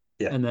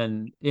 yeah. And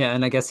then yeah,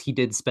 and I guess he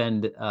did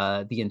spend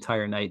the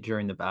entire night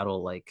during the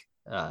battle like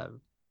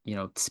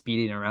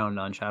speeding around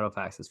on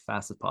Shadowfax as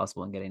fast as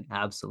possible and getting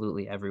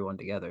absolutely everyone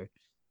together.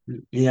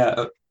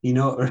 Yeah,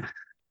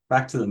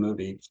 back to the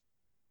movie.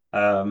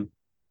 Um,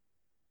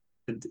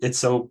 it's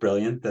so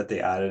brilliant that they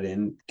added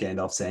in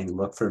Gandalf saying,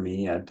 "Look for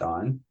me at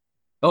dawn,"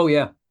 Oh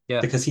yeah,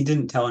 yeah, because he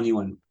didn't tell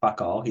anyone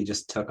fuck all. He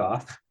just took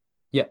off.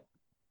 yeah.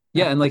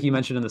 Yeah, and like you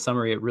mentioned in the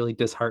summary, it really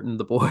disheartened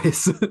the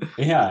boys.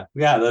 Yeah,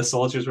 yeah. The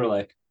soldiers were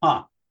like,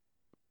 "Huh."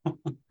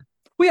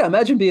 Well, yeah,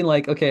 imagine being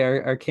like, okay,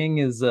 our king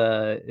is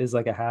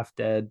like a half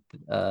dead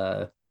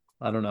I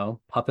don't know,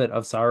 puppet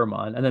of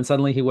Saruman, and then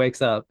suddenly he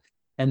wakes up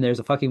and there's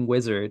a fucking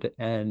wizard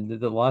and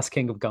the lost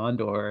king of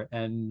Gondor,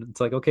 and it's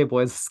like, okay,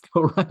 boys, let's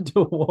go run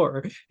to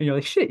war. And you're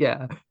like, shit,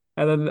 yeah.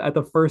 And then at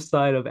the first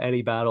sign of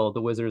any battle,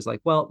 the wizard is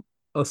like, well,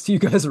 I'll see you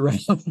guys around.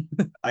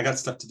 I got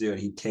stuff to do, and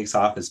he takes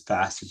off as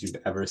fast as you've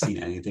ever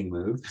seen anything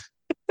move.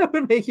 That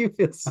would make you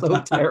feel so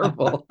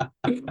terrible.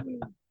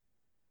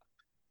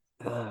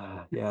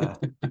 Yeah.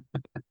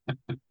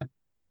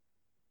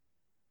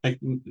 Like,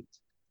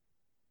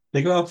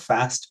 think about how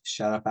fast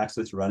Shadowfax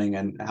was running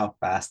and how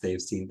fast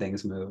they've seen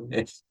things move.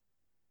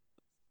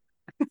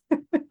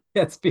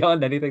 Yeah, it's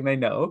beyond anything they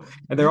know.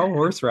 And they're all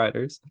horse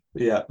riders.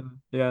 Yeah.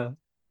 Yeah.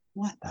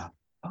 What the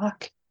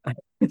fuck?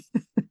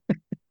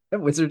 That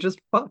wizard just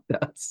fucked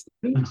us.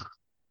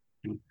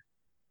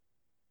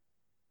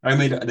 I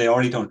mean, they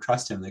already don't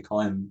trust him. They call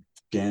him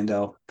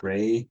Gandalf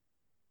Grey.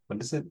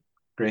 What is it?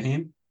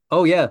 Greyhame?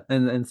 Oh yeah,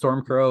 and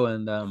Stormcrow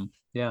and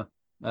yeah.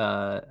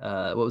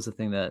 What was the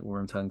thing that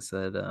Wormtongue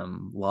said?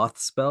 Loth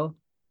spell?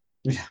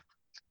 Yeah.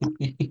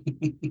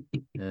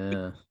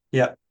 Yeah.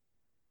 Yeah.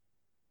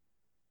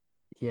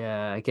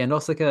 Yeah.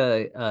 Gandalf's like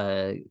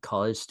a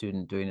college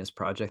student doing his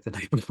project the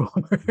night before.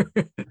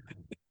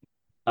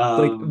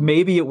 Like Um,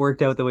 maybe it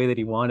worked out the way that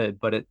he wanted,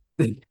 but it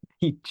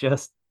he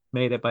just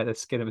made it by the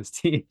skin of his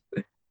teeth.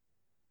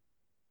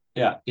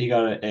 yeah, he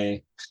got an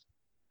A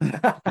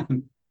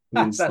and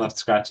then That- left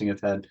scratching his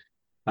head.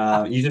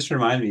 You just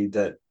remind me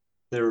that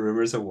there were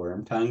rumors of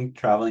Wormtongue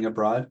traveling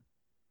abroad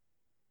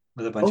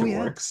with a bunch oh of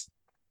yeah. orcs.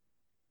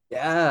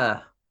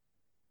 Yeah.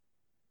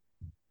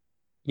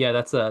 Yeah,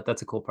 that's a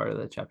cool part of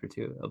the chapter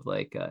too of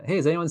like, hey,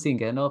 has anyone seen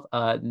Gandalf?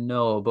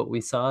 No, but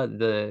we saw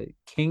the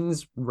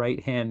king's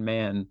right-hand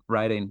man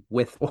riding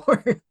with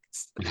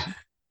orcs.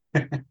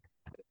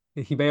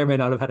 He may or may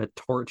not have had a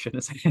torch in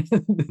his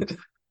hand.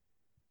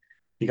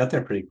 He got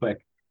there pretty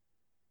quick.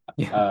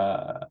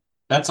 Yeah.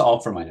 That's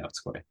all for my notes,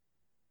 Corey.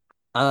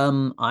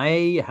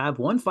 I have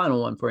one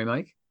final one for you,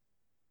 Mike.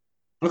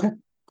 Okay.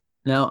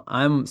 Now,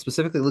 I'm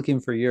specifically looking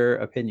for your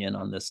opinion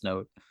on this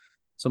note.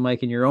 So,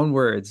 Mike, in your own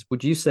words,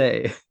 would you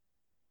say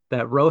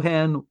that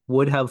Rohan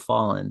would have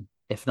fallen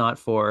if not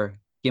for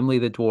Gimli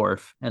the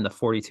dwarf and the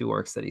 42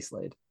 orcs that he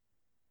slayed?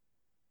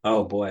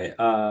 Oh boy.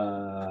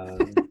 I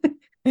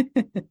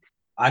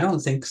don't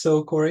think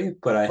so, Corey,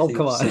 but Oh,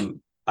 come on.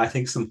 I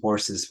think some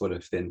horses would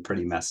have been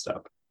pretty messed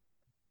up.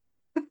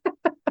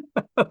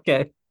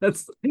 Okay,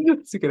 that's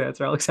a good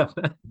answer. I'll accept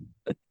that.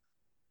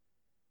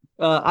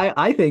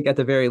 I think at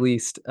the very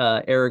least,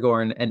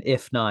 Aragorn and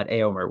if not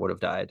Éomer would have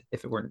died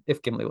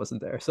if Gimli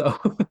wasn't there. So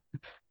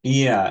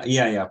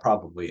Yeah,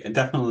 probably. And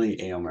definitely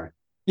Aomer.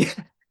 yeah,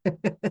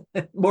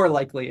 more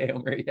likely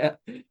Éomer. Yeah.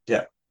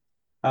 Yeah.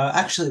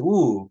 Actually,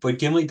 ooh, but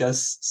Gimli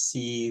does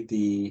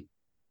see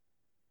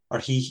or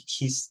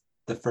he's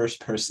the first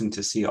person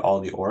to see all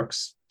the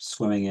orcs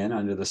swimming in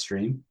under the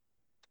stream.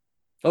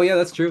 Oh yeah,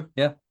 that's true.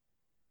 Yeah.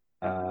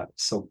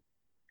 So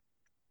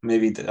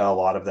maybe a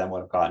lot of them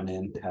would have gotten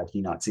in had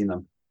he not seen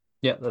them.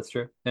 Yeah, that's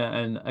true. Yeah,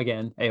 and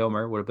again,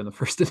 Éomer would have been the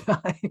first to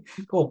die.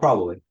 Well,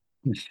 probably.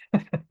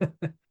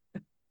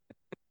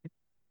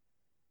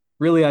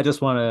 Really, I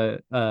just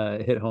want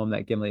to hit home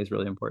that Gimli is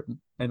really important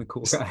and a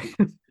cool guy.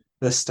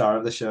 The star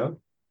of the show.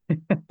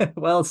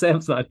 Well,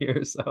 Sam's not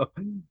here, so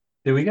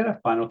Did we get a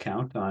final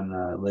count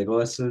on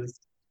Legolas's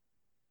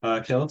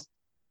kills?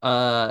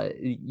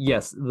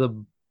 yes,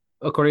 the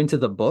according to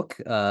the book,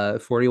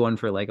 41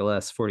 for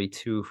Legolas,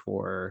 42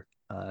 for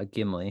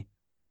Gimli.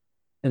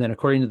 And then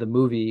according to the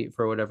movie,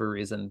 for whatever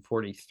reason,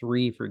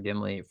 43 for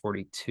Gimli,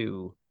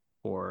 42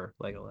 for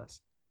Legolas.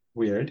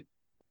 Weird.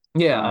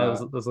 Yeah, I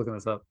was looking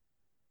this up.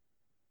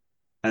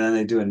 And then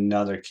they do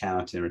another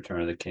count in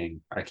Return of the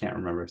King. I can't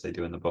remember if they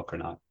do in the book or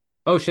not.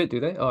 Oh shit, do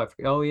they? Oh, I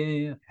forget. Oh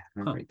yeah.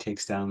 Remember, he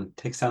takes down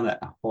that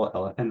whole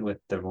elephant with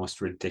the most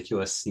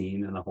ridiculous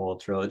scene in the whole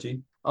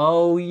trilogy.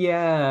 Oh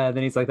yeah.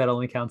 Then he's like, that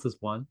only counts as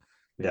one.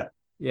 Yeah.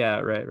 Yeah,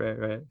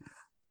 right.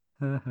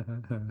 Well,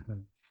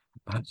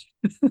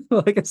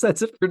 I guess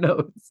that's it for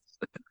notes.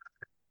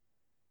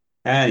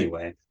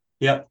 Anyway,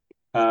 yep.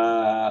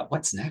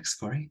 What's next,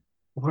 Corey?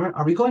 Where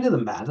are we going to the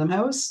Madam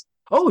House?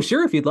 Oh,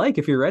 sure, if you'd like,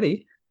 if you're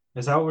ready.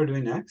 Is that what we're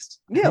doing next?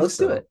 Yeah, let's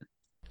do it.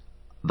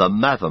 The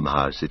Matham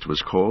House, it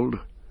was called.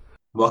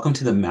 Welcome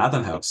to the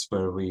Madam House,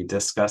 where we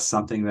discuss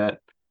something that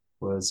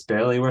was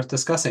barely worth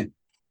discussing.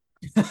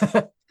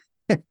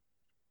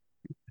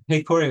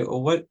 Hey, Corey,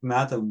 what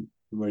Madam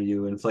were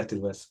you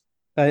inflicted with?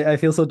 I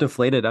feel so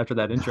deflated after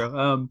that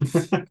intro.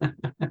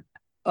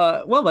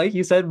 Well, Mike,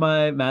 you said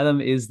my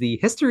madam is the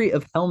history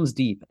of Helm's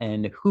Deep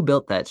and who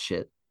built that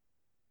shit.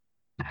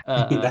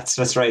 That's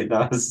just right.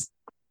 That was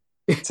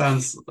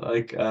sounds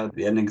like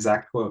an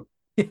exact quote.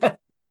 Yeah.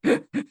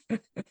 I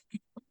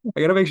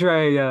gotta make sure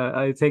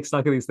I take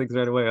stock of these things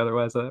right away,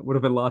 otherwise I would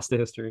have been lost to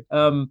history.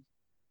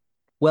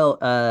 Well,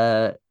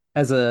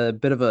 as a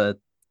bit of a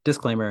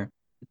disclaimer,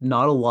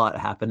 not a lot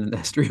happened in the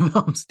history of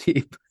Helm's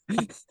Deep.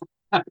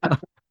 But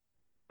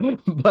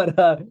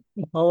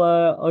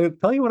I'll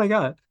tell you what I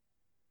got.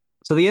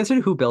 So the answer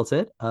to who built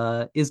it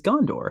is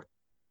Gondor.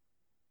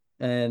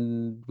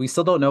 And we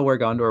still don't know where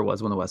Gondor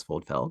was when the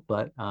Westfold fell,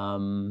 but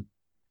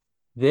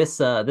this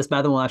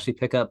Matham will actually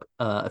pick up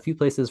a few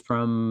places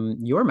from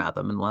your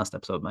Matham in the last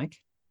episode, Mike.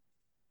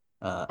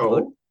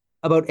 About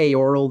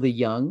Eorl the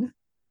Young.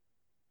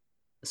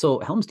 So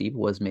Helm's Deep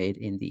was made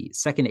in the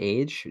Second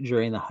Age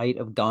during the height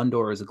of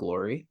Gondor's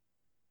glory.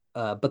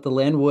 But the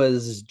land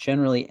was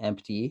generally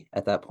empty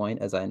at that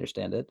point, as I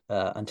understand it,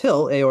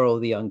 until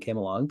Eorl the Young came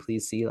along.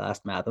 Please see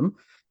last Matham.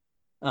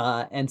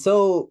 And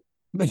so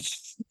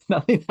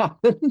nothing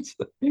happened.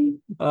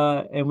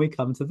 And we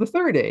come to the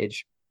Third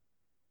Age.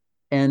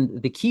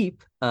 And the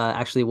keep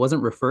actually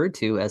wasn't referred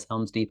to as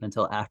Helm's Deep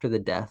until after the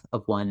death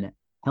of one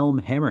Helm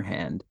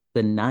Hammerhand,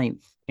 the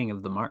ninth king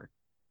of the Mark.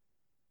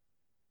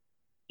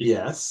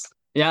 Yes.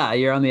 Yeah,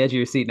 you're on the edge of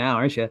your seat now,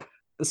 aren't you?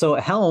 So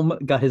Helm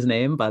got his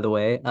name, by the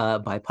way,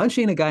 by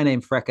punching a guy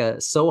named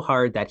Freka so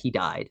hard that he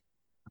died.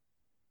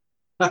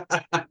 I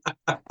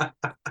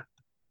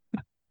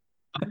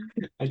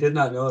did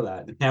not know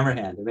that.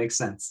 Hammerhand, it makes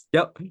sense.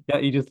 Yep. Yeah,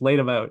 you just laid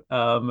him out.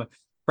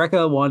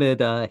 Freka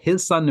wanted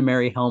his son to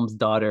marry Helm's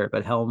daughter,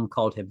 but Helm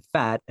called him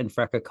fat, and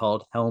Freka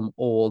called Helm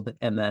old,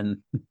 and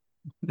then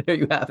there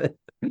you have it.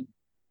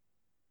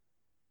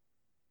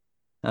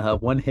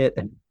 One hit,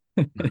 and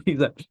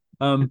he's up.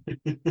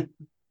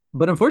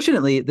 But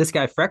unfortunately, this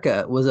guy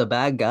Freka was a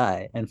bad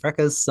guy, and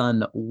Freka's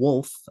son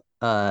Wolf,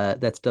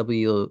 that's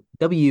WULF,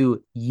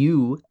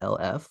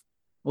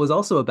 was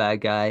also a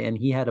bad guy, and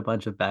he had a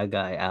bunch of bad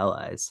guy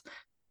allies.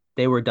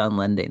 They were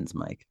Dunlendings,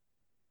 Mike.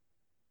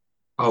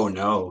 Oh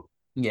no.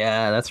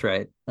 Yeah, that's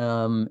right.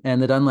 And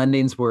the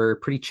Dunlendings were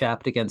pretty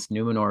chapped against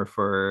Numenor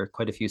for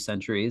quite a few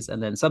centuries,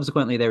 and then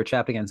subsequently they were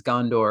chapped against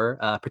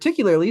Gondor,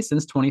 particularly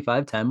since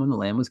 2510 when the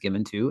land was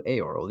given to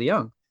Eorl the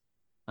Young.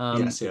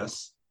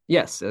 Yes.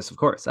 Yes, of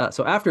course.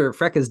 So after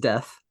Freka's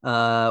death,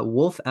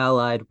 Wolf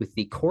allied with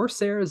the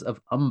Corsairs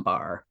of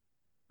Umbar.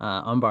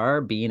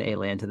 Umbar being a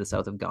land to the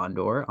south of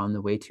Gondor on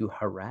the way to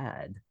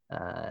Harad.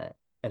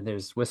 And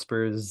there's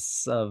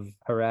whispers of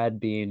Harad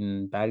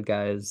being bad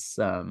guys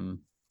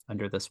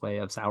under the sway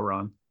of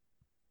Sauron.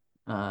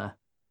 Yeah,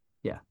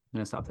 I'm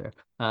gonna stop there.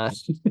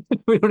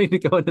 We don't need to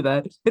go into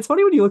that. It's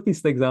funny when you look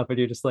these things up and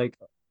you're just like,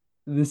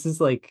 this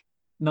is like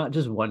not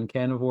just one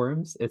can of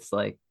worms. It's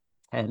like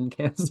 10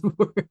 cans of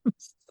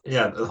worms.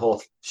 Yeah, the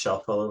whole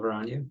shelf fell over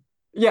on you.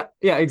 Yeah,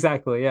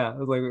 exactly. Yeah. I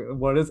was like,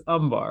 what is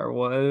Umbar?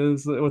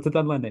 What's a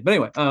Dunlending? But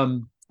anyway,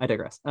 I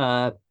digress.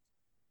 Where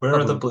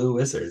are the blue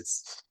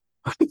wizards?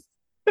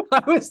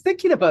 I was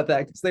thinking about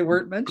that because they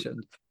weren't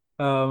mentioned.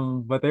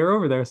 But they were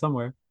over there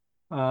somewhere.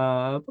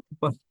 But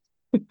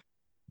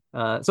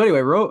so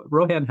anyway,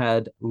 Rohan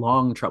had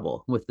long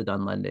trouble with the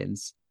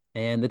Dunlendings.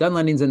 And the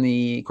Dunlendings and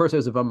the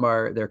Corsairs of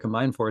Umbar, their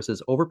combined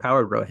forces,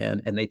 overpowered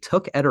Rohan, and they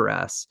took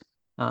Edoras,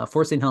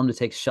 forcing Helm to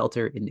take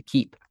shelter in the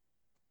keep.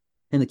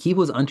 And the keep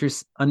was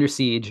under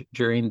siege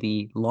during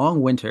the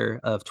long winter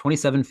of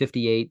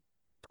 2758,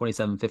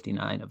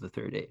 2759 of the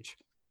Third Age.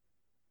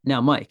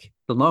 Now, Mike,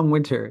 the long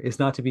winter is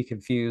not to be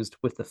confused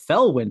with the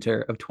fell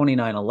winter of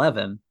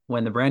 2911,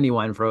 when the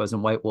Brandywine froze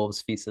and white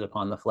wolves feasted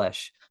upon the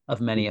flesh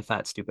of many a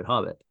fat, stupid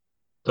hobbit.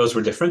 Those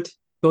were different?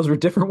 Those were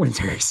different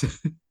winters.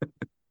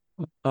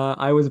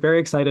 I was very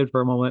excited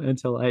for a moment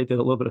until I did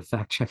a little bit of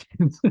fact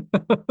checking.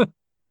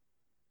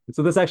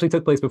 So this actually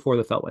took place before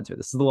the fell winter.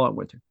 This is the long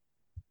winter.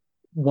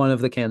 One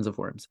of the cans of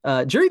worms.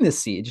 During this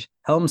siege,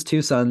 Helm's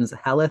two sons,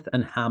 Haleth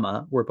and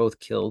Hama, were both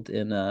killed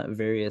in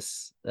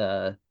various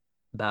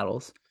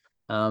battles.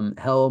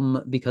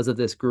 Helm, because of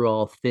this, grew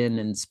all thin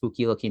and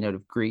spooky looking out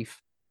of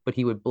grief, but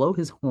he would blow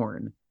his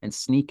horn and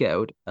sneak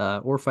out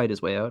or fight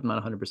his way out. I'm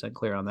not 100%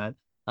 clear on that.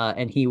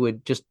 And he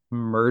would just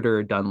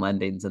murder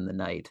Dunlendings in the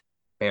night,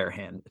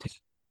 barehanded.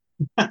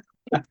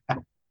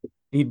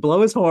 He'd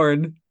blow his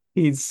horn,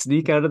 he'd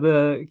sneak out of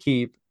the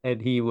keep, and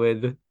he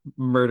would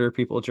murder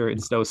people during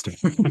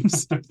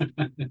snowstorms.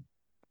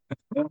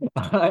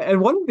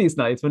 And one of these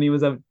nights, when he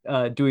was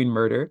doing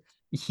murder,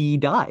 he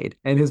died,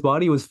 and his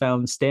body was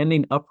found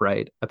standing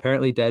upright,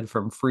 apparently dead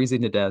from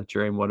freezing to death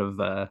during one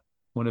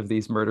of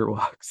these murder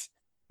walks.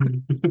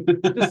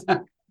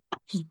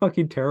 just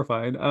fucking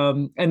terrifying.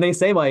 And they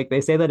say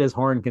that his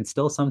horn can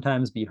still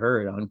sometimes be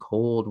heard on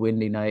cold,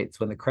 windy nights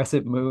when the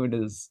crescent moon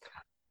is,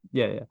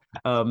 yeah.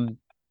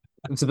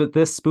 So, but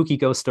this spooky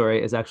ghost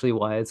story is actually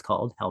why it's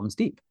called Helm's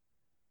Deep.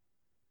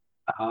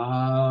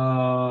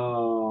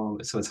 Oh,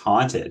 so it's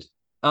haunted.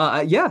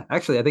 Yeah,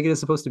 actually, I think it is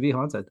supposed to be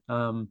haunted.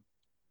 And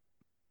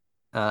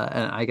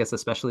I guess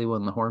especially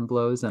when the horn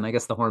blows, and I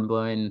guess the horn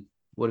blowing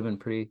would have been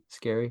pretty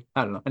scary.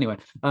 I don't know. Anyway,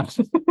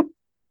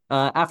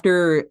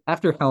 after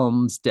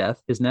Helm's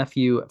death, his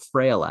nephew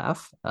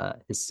Freylaf,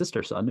 his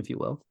sister son, if you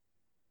will,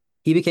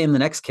 he became the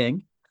next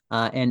king.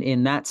 And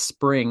in that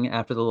spring,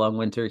 after the long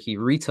winter, he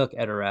retook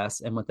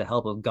Edoras, and with the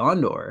help of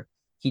Gondor,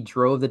 he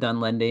drove the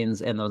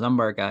Dunlendings and those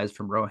Umbar guys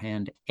from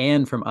Rohan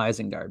and from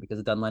Isengard,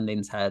 because the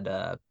Dunlendings had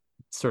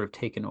sort of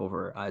taken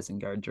over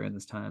Isengard during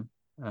this time.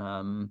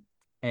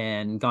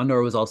 And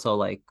Gondor was also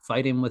like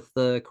fighting with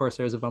the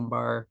Corsairs of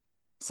Umbar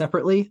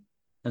separately,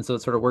 and so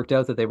it sort of worked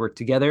out that they worked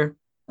together.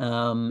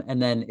 And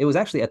then it was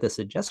actually at the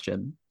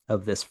suggestion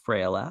of this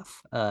Freylaf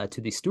to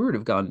the steward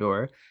of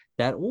Gondor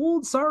that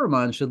old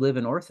Saruman should live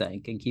in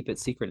Orthanc and keep it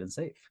secret and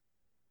safe.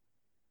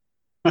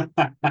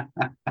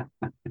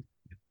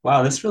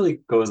 Wow, this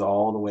really goes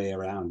all the way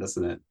around,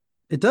 doesn't it?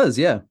 It does,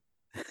 yeah.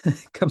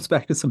 It comes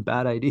back to some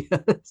bad ideas.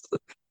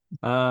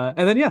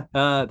 And then, yeah,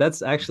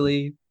 that's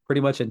actually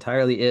pretty much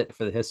entirely it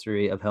for the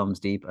history of Helm's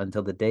Deep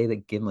until the day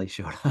that Gimli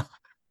showed up.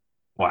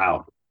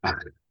 Wow.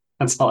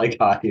 That's all I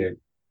got here.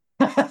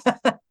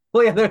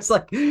 Well, yeah, there's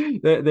like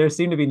there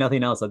seemed to be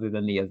nothing else other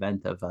than the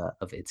event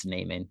of its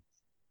naming.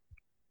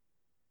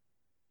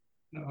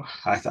 No,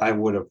 I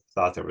would have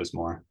thought there was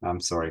more. I'm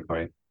sorry,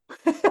 Corey.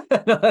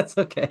 No, that's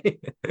okay.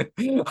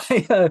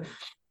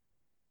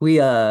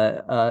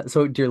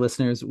 So dear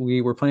listeners,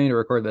 we were planning to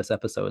record this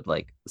episode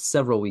like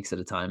several weeks at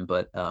a time,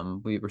 but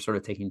we were sort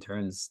of taking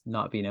turns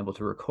not being able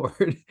to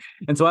record.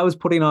 And so I was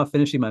putting off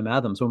finishing my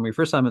Matham. So when we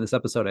first time in this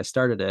episode, I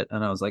started it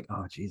and I was like,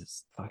 oh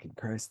Jesus fucking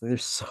Christ,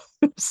 there's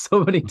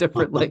so many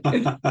different like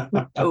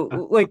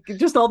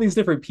just all these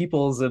different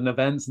peoples and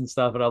events and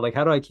stuff. And I'm like,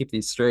 how do I keep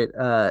these straight?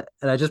 And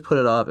I just put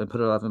it off and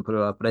put it off and put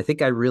it off. But I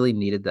think I really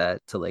needed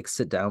that to like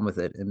sit down with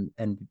it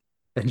and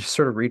just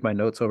sort of read my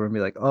notes over and be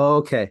like, oh,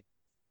 okay.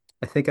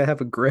 I think I have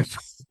a grip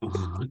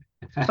on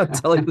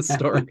telling the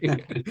story.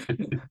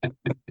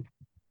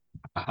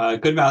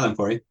 Good Matham,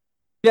 Corey.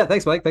 Yeah,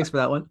 thanks, Mike. Thanks for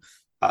that one.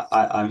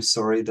 I'm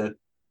sorry that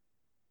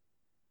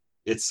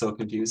it's so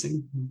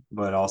confusing,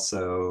 but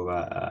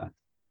also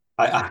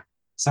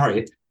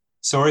sorry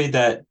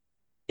that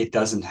it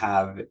doesn't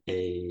have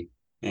a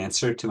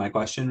answer to my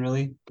question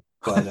really.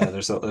 But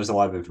there's a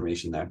lot of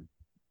information there.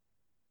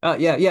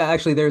 Yeah.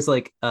 Actually, there's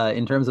like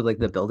in terms of like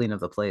the building of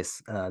the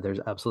place, there's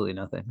absolutely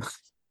nothing.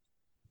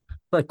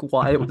 Like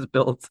why it was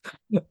built.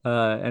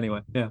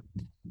 Anyway,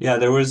 yeah,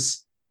 there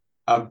was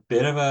a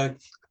bit of a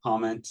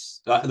comment.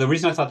 The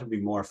reason I thought there'd be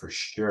more for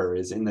sure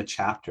is in the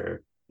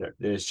chapter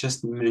there's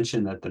just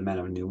mention that the men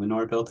of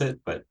Numenor built it,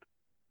 but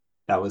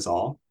that was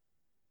all.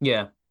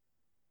 Yeah,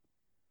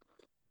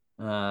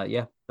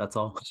 that's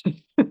all.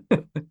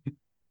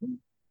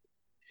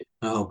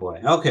 Oh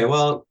boy. Okay,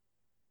 well,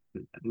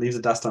 leave the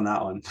dust on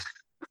that one.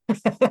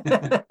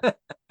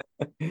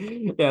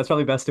 Yeah, it's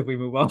probably best if we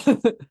move on.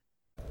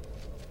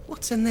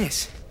 What's in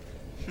this?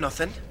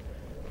 Nothing.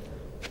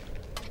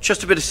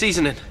 Just a bit of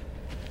seasoning.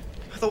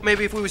 I thought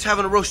maybe if we was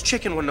having a roast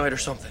chicken one night or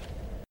something.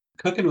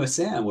 Cooking with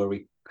Sam, where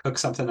we cook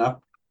something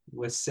up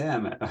with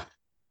Sam.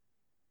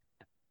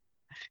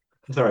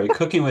 Sorry,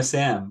 Cooking with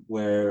Sam,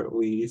 where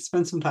we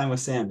spend some time with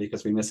Sam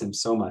because we miss him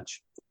so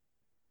much.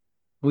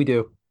 We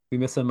do. We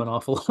miss him an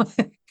awful lot.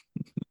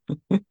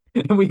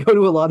 And we go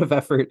to a lot of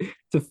effort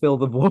to fill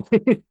the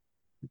void.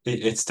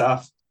 It's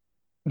tough.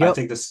 Yep. I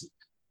think this,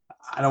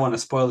 I don't want to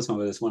spoil this one,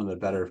 but it's one of the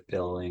better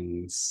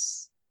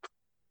fillings.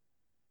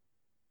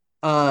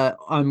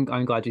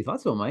 I'm glad you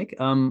thought so, Mike.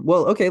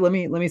 Well, okay, let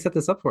me set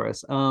this up for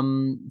us.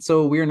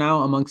 So we are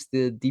now amongst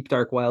the deep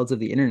dark wilds of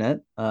the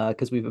internet,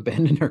 because we've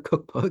abandoned our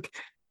cookbook.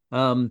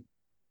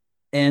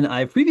 And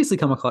I've previously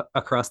come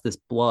across this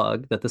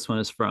blog that this one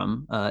is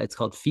from. It's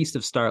called Feast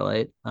of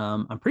Starlight.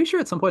 I'm pretty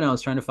sure at some point I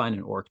was trying to find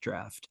an orc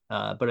draft,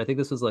 but I think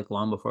this was like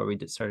long before we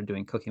started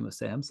doing Cooking with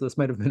Sam. So this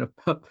might have been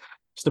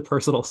just a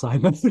personal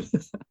assignment.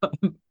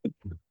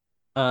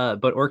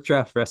 But orc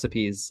draft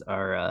recipes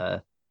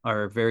are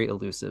very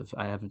elusive.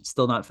 I have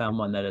still not found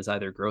one that is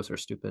either gross or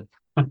stupid.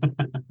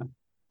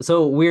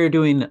 So we're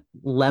doing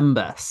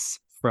lembas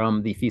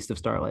from the Feast of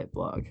Starlight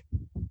blog.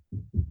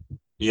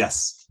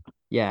 Yes.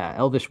 Yeah,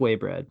 elvish whey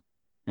bread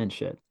and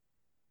shit.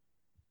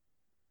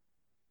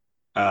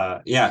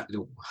 Yeah.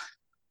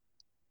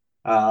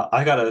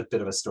 I got a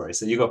bit of a story,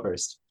 so you go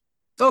first.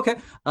 Okay.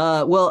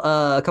 Well,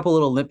 a couple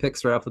little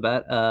nitpicks right off the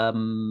bat.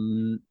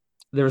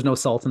 There was no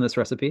salt in this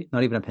recipe,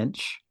 not even a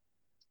pinch.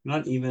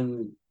 Not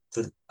even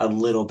a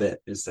little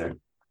bit, is there?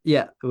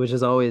 Yeah, which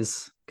is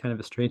always kind of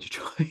a strange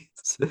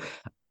choice.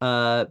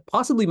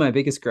 Possibly my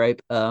biggest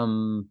gripe.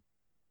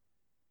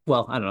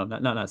 Well, I don't know,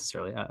 not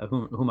necessarily.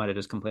 Who might have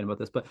just complained about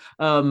this? But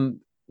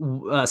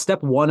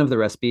step one of the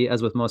recipe,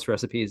 as with most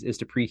recipes, is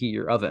to preheat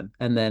your oven,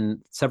 and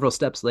then several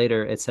steps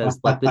later, it says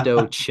let the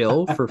dough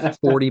chill for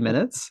 40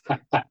 minutes.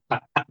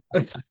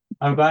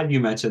 I'm glad you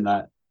mentioned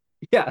that.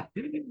 Yeah,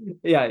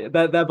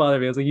 that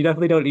bothered me. I was like, you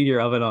definitely don't need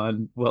your oven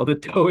on while the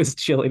dough is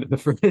chilling in the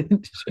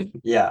fridge.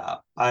 Yeah,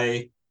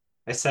 I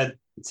said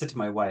to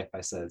my wife,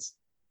 I says,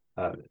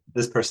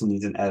 this person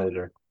needs an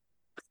editor.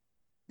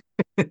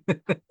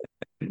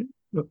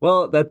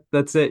 Well,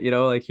 that's it.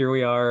 Like here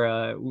we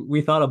are. We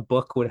thought a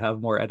book would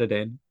have more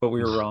editing, but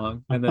we were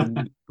wrong. And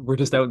then we're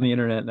just out in the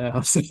internet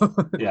now. So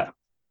Yeah,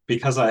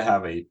 because I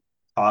have a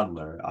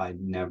toddler, I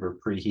never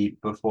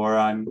preheat before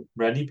I'm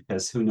ready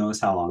because who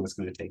knows how long it's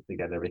going to take to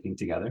get everything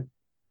together.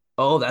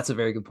 Oh, that's a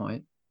very good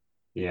point.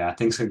 Yeah,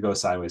 things could go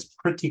sideways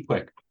pretty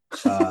quick.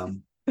 But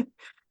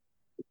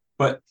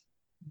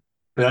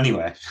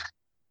anyway,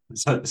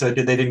 so they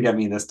didn't get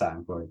me this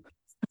time, Corey.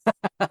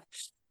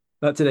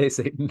 Not today,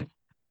 Satan.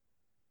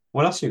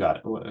 What else you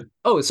got?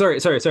 Oh, sorry. I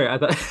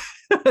thought.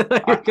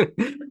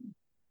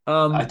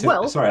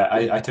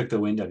 I took the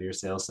wind out of your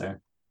sails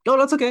there. Oh,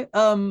 that's okay.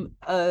 Kind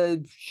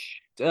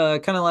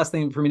of last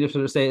thing for me to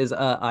sort of say is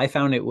I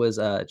found it was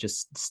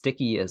just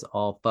sticky as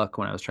all fuck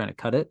when I was trying to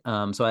cut it.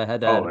 So I had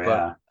to add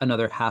about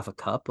another half a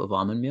cup of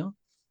almond meal.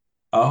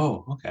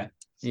 Oh, okay.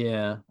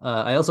 Yeah.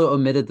 I also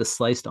omitted the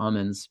sliced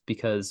almonds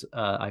because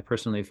I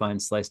personally find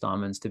sliced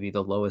almonds to be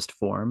the lowest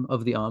form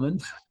of the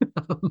almond.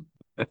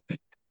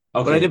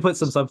 Okay. But I did put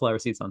some sunflower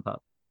seeds on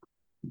top.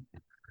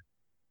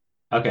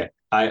 Okay.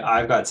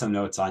 I've got some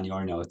notes on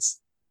your notes.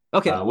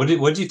 Okay. What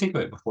did you think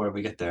of it before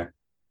we get there?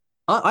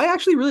 I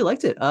actually really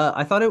liked it.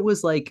 I thought it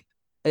was like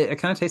it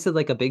kind of tasted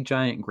like a big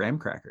giant graham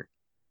cracker.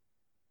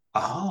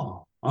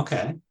 Oh,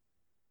 okay.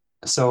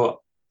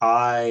 So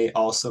I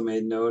also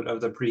made note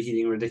of the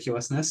preheating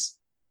ridiculousness.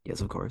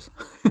 Yes, of course.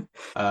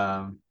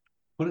 What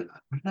did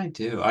I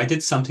do? I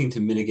did something to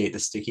mitigate the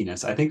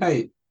stickiness. I think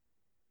I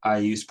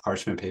used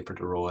parchment paper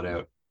to roll it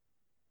out.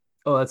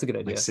 Oh, that's a good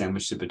idea. Like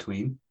sandwiched it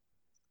between.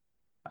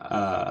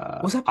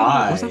 Was that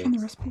from the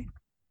recipe?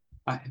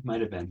 It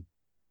might have been.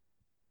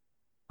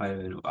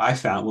 I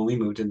found when we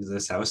moved into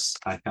this house,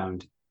 I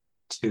found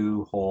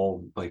 2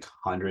 whole like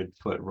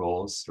 100-foot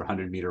rolls or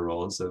 100-meter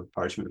rolls of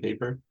parchment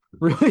paper.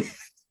 Really?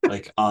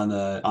 Like on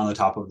the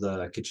top of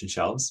the kitchen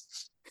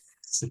shelves.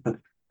 So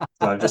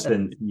I've just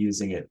been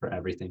using it for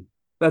everything.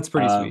 That's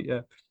pretty sweet,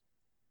 yeah.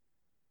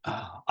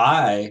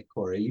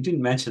 Corey, you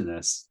didn't mention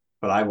this,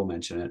 but I will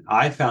mention it.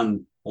 I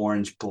found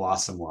orange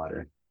blossom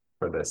water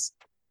for this.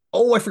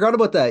 Oh, I forgot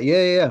about that.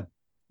 Yeah.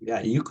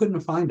 Yeah, you couldn't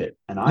find it,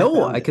 and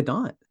I could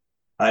not.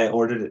 I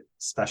ordered it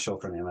special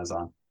from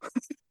Amazon.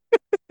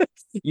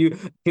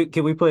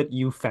 Can we put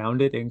 "you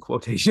found it" in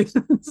quotations?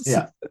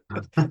 Yeah.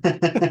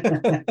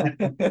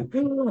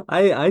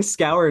 I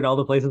scoured all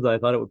the places I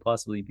thought it would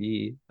possibly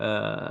be.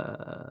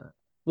 Well,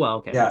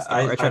 okay. Yeah,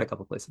 I tried a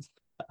couple places.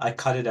 I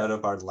cut it out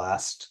of our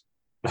last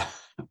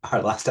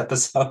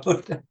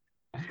episode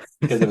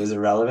because it was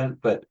irrelevant.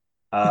 But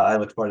I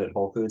looked for it at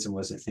Whole Foods and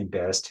was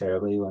embarrassed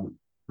terribly when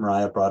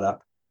Mariah brought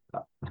up,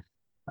 "Oh,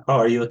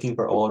 are you looking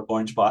for old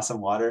orange blossom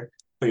water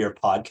for your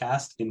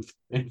podcast in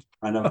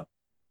front of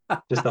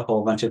just a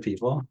whole bunch of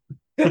people?"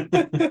 Oh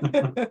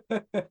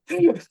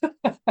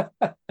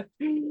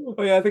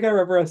yeah, I think I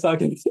remember us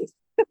talking.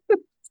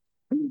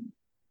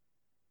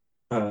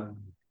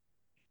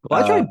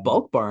 Well, I tried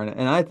Bulk Barn,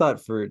 and I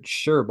thought for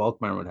sure Bulk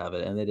Barn would have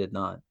it, and they did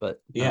not.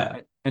 But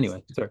Yeah,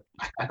 anyway, sorry.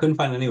 I couldn't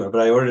find it anywhere,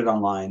 but I ordered it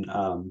online.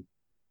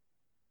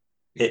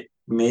 It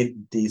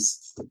made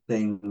these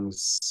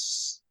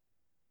things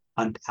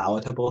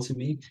unpalatable to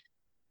me.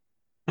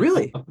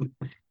 Really?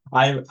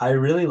 I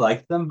really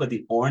liked them, but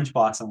the orange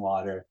blossom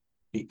water,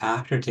 the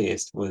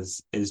aftertaste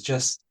is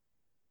just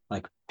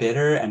like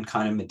bitter and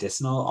kind of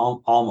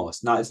medicinal,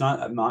 almost. Not, it's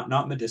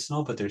not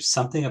medicinal, but there's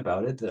something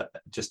about it that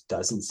just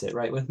doesn't sit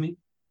right with me.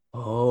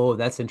 Oh,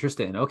 that's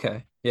interesting.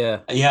 Okay. Yeah.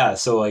 Yeah,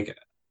 so like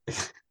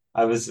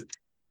I was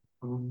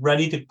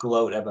ready to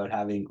gloat about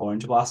having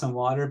orange blossom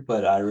water,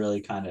 but I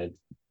really kind of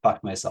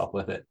fucked myself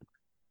with it.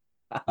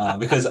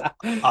 Because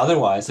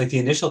otherwise, like the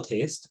initial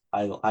taste,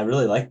 I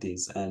really like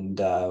these, and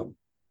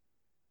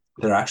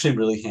they're actually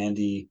really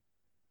handy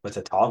with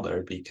a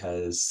toddler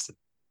because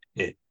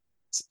it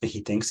he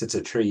thinks it's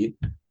a treat.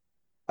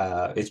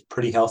 It's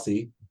pretty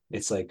healthy.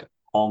 It's like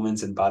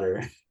almonds and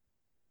butter.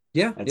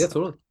 Yeah, It's yeah,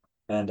 totally.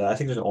 and I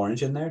think there's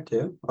orange in there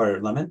too,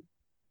 or lemon.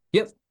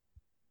 Yep.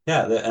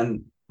 Yeah,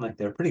 and like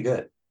they're pretty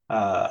good.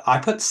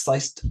 I put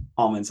sliced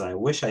almonds, and I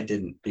wish I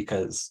didn't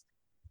because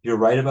you're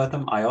right about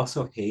them. I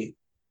also hate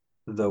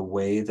the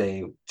way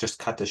they just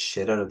cut the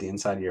shit out of the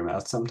inside of your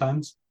mouth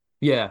sometimes.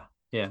 Yeah.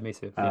 Yeah, me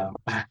too.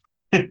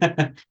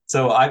 Yeah.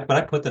 So I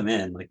put them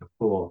in like a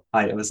fool.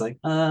 I was like,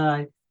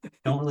 I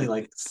don't really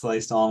like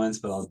sliced almonds,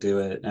 but I'll do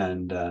it,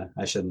 and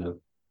I shouldn't have,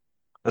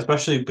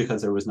 especially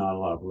because there was not a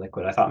lot of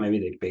liquid. I thought maybe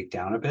they'd bake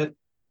down a bit,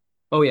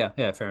 Oh yeah,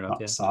 yeah, fair enough.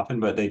 Yeah. soften,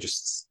 but they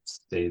just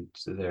stayed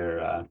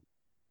their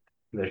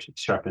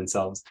sharp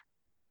themselves.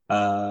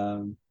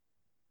 Um,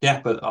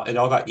 yeah, but it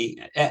all got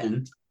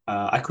eaten.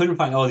 I couldn't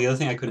find. Oh, the other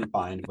thing I couldn't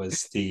find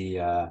was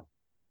the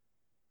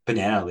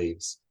banana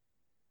leaves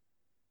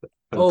for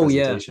the Oh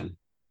yeah. presentation.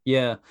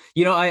 Yeah.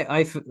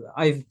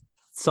 I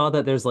saw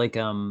that there's like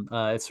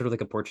it's sort of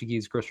like a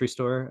Portuguese grocery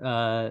store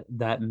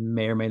that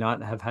may or may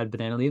not have had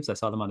banana leaves. I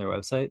saw them on their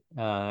website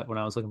when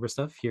I was looking for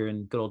stuff here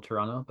in good old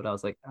Toronto, but I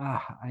was like,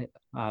 I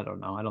don't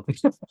know. I don't think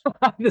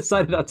I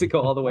decided not to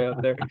go all the way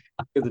out there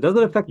because it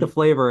doesn't affect the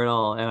flavor at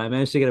all. And I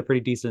managed to get a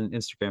pretty decent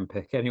Instagram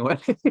pic anyway.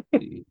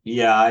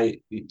 Yeah, I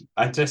did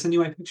I send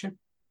you my picture?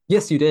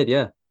 Yes, you did.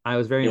 Yeah. I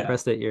was very Yeah.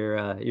 impressed at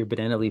your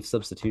banana leaf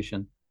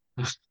substitution.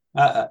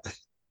 Uh,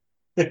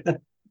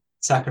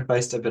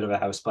 Sacrificed a bit of a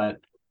houseplant,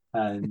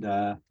 and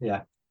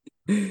yeah.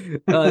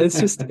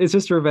 It's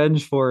just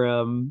revenge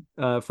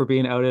for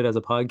being outed as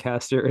a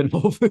podcaster in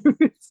Whole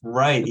Foods.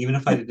 Right. Even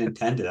if I didn't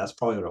intend it, that's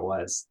probably what it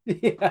was.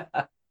 Yeah.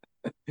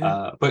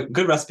 But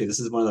good recipe. This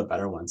is one of the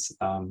better ones.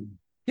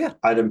 Yeah.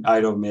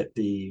 I'd omit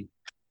the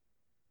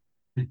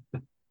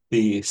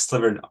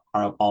slivered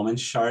almond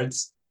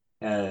shards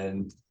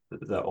and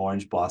the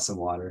orange blossom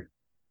water.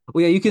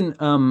 Well, yeah, you can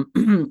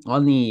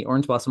on the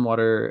orange blossom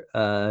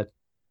water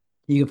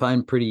you can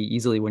find pretty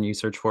easily when you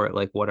search for it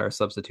like what are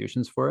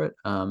substitutions for it.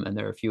 And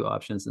there are a few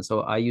options. And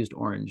so I used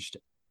orange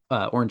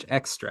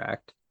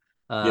extract.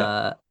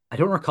 Yeah. I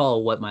don't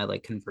recall what my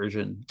like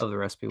conversion of the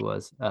recipe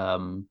was.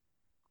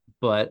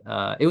 But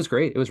it was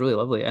great. It was really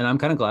lovely. And I'm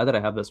kind of glad that I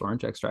have this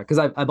orange extract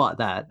because I bought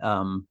that.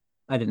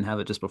 I didn't have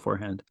it just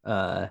beforehand.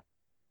 And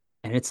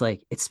it's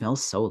like it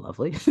smells so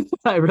lovely.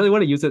 I really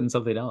want to use it in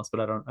something else,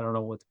 but I don't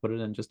know what to put it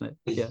in just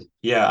yet.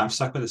 Yeah, I'm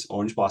stuck with this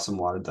orange blossom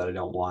water that I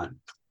don't want.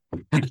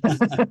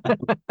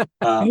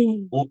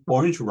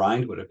 Orange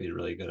rind would have been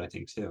really good, I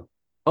think, too.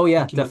 Oh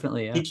yeah,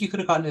 definitely. I think you could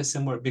have gotten it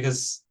similar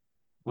because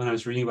when I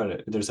was reading about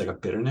it, there's like a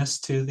bitterness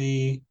to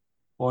the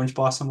orange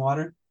blossom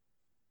water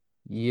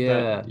Yeah.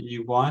 that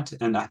you want,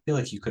 and I feel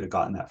like you could have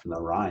gotten that from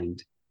the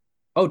rind.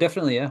 Oh,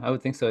 definitely. Yeah, I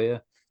would think so. Yeah.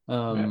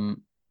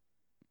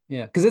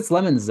 Yeah, because it's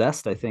lemon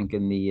zest, I think,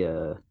 in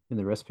the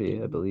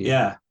recipe, I believe.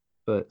 Yeah,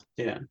 But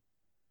yeah.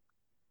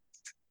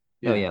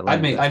 oh yeah,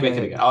 lemon zest. I'd make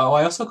it again. Oh,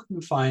 I also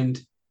couldn't find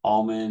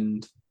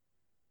almond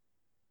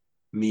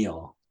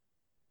meal.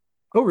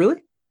 Oh,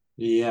 really?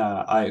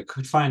 Yeah, I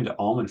could find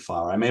almond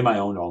flour. I made my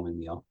own almond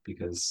meal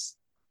because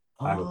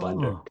I have a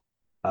blender.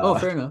 Oh,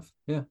 fair enough.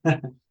 Yeah.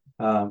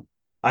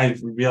 I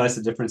realized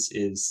the difference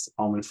is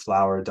almond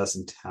flour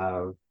doesn't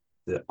have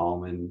the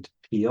almond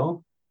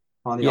peel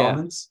on the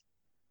almonds.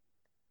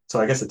 So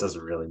I guess it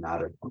doesn't really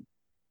matter.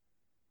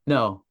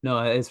 No,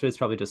 it's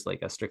probably just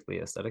like a strictly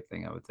aesthetic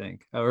thing, I would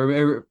think.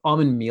 Or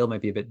almond meal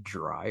might be a bit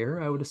drier,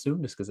 I would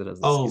assume, just because it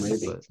has Oh, skin,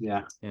 maybe. but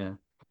Yeah. yeah.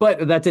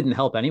 But that didn't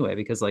help anyway,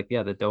 because like,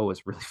 yeah, the dough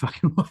was really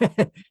fucking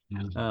wet.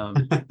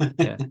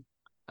 Yeah.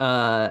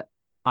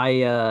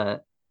 I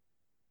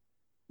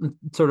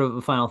sort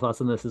of final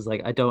thoughts on this is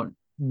like I don't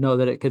know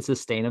that it could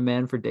sustain a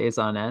man for days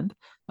on end.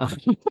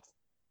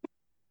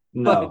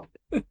 No.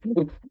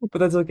 But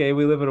that's okay.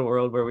 We live in a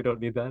world where we don't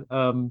need that.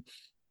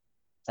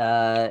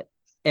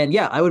 And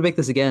yeah, I would make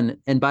this again.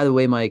 And by the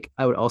way, Mike,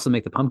 I would also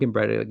make the pumpkin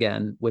bread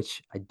again,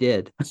 which I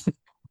did.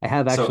 I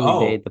have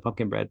actually made the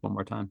pumpkin bread one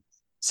more time.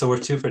 So we're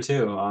 2 for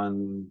 2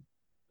 on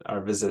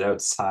our visit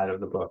outside of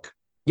the book.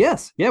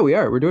 Yes, yeah, we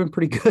are. We're doing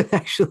pretty good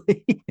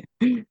actually.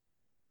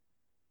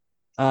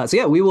 So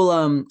yeah, we will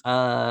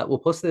we'll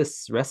post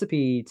this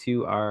recipe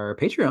to our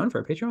Patreon for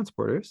our Patreon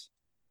supporters.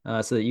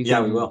 so that you Yeah,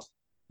 we can will.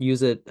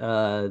 use it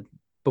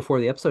before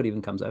the episode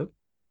even comes out.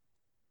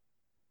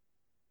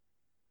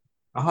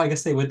 Oh, I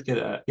guess they would get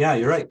a. Yeah,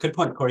 you're right. Good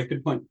point, Corey.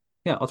 Good point.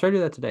 Yeah, I'll try to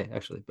do that today,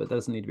 actually, but that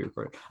doesn't need to be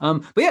recorded.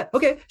 But yeah,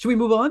 okay. Should we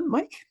move on,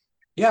 Mike?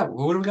 Yeah,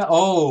 what do we got?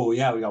 Oh,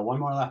 yeah, we got one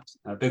more left.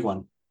 A big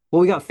one.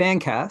 Well, we got fan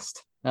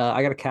cast.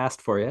 I got a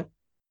cast for you.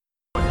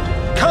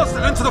 Cast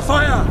it into the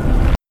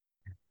fire!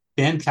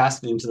 Fan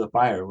cast into the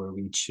fire, where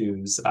we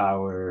choose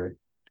our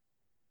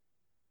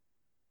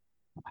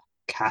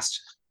cast.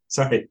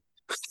 Sorry,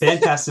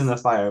 fan cast in the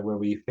fire, where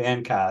we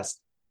fan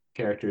cast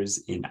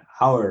characters in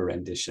our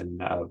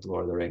rendition of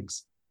Lord of the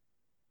Rings.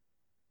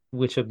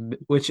 Which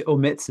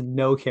omits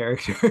no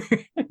character.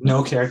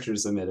 No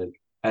characters omitted,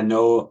 and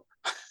no.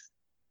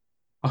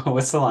 Oh,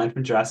 what's the line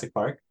from Jurassic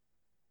Park?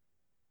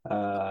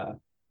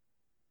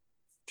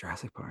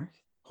 Jurassic Park.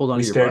 Hold on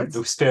We to your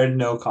spared butts.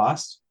 no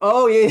cost.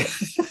 Oh yeah,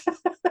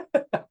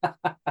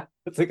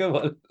 that's a good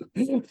one.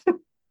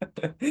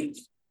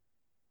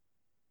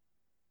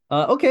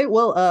 Okay,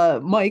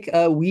 well, Mike,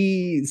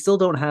 we still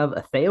don't have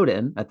a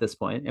Theoden at this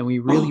point, and we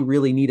really,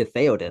 really need a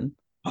Theoden.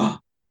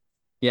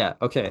 Yeah,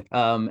 okay.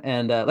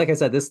 And like I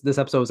said, this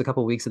episode was a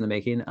couple of weeks in the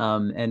making.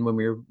 And when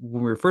we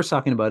were first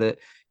talking about it,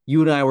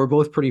 you and I were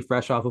both pretty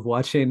fresh off of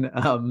watching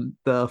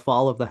the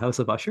fall of the House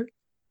of Usher.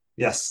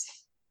 Yes.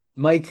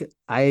 Mike,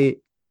 I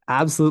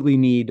absolutely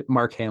need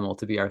Mark Hamill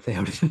to be our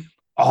Theoden.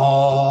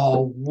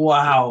 Oh,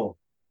 wow.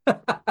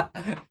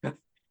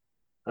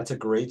 That's a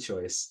great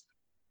choice.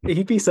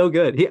 He'd be so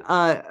good. He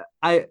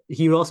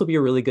would also be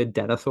a really good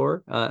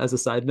Denethor, as a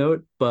side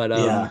note, but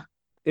Yeah.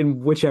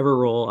 in whichever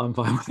role, I'm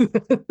fine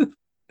with it.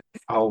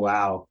 Oh,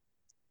 wow.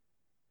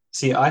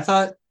 See, I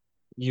thought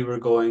you were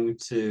going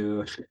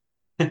to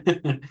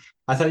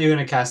I thought you were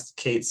going to cast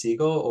Kate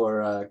Siegel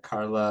or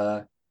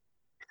Carla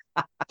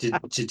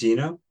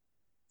Gugino.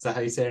 Is that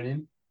how you say her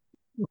name?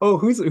 Oh,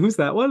 who's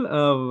that one?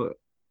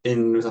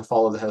 In The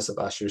Fall of the House of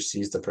Usher,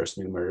 she's the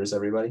person who murders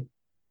everybody.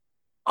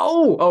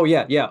 Oh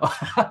yeah. Yeah,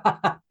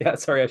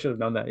 sorry, I should have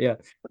known that. Yeah.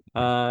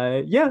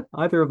 Yeah,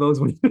 either of those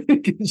would be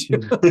good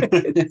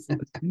choice.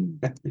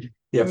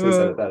 Yeah, please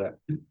edit that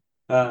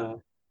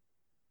out.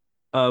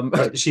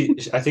 I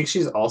think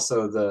she's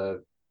also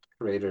the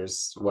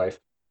creator's wife.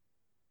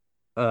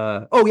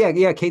 Oh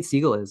yeah, Kate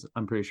Siegel is,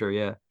 I'm pretty sure,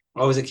 yeah.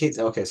 Oh, is it Kate?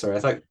 Okay, sorry. I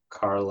thought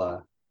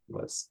Carla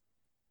was.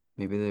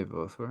 Maybe they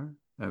both were.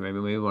 Or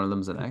maybe one of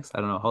them's an ex. I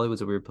don't know.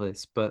 Hollywood's a weird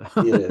place, but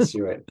It is,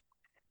 you're right.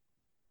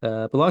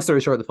 But long story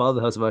short, the fall of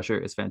the House of Usher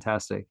is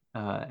fantastic,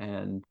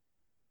 and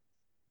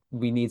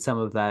we need some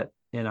of that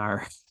in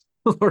our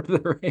Lord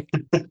of the Rings.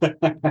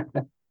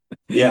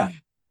 Yeah.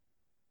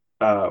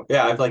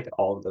 Yeah, I've liked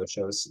all of those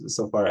shows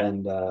so far,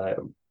 and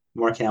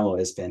Mark Hamill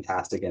is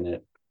fantastic in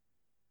it.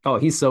 Oh,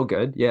 he's so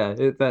good. Yeah,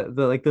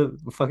 the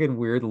fucking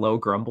weird low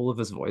grumble of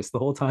his voice the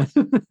whole time.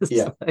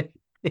 Yeah.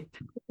 Like,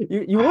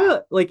 you want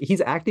to, like, he's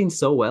acting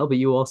so well, but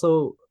you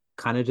also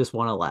kind of just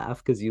want to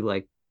laugh because you,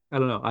 like, I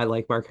don't know. I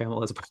like Mark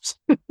Hamill as a person.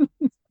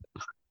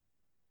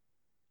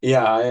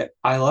 Yeah,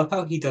 I love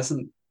how he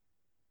doesn't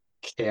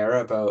care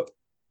about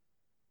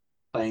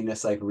playing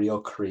this like real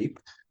creep.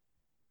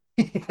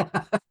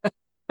 The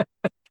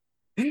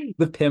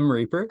Pym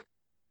Reaper.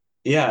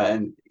 Yeah,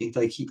 and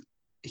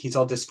he's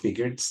all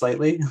disfigured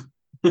slightly.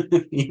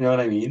 You know what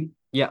I mean?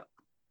 Yeah.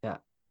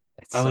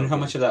 It's I wonder so how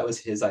good. much of that was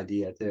his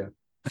idea too.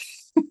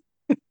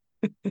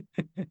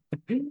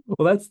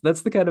 Well,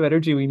 that's the kind of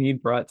energy we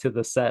need brought to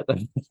the set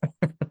of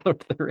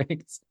Lord of the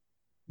Rings.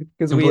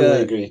 Because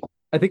Completely agree.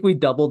 I think we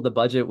doubled the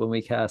budget when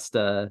we cast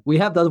we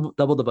have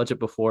doubled the budget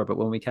before, but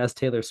when we cast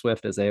Taylor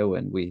Swift as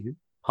Eowyn, we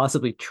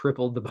possibly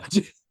tripled the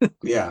budget.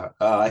 Yeah,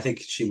 I think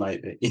she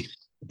might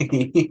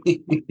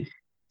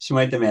she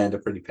might demand a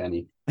pretty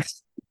penny.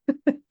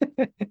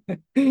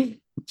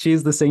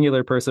 She's the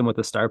singular person with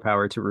the star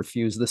power to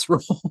refuse this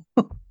role.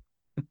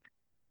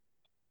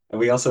 And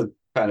we also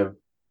kind of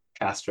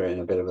cast her in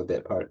a bit of a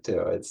bit part too.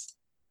 It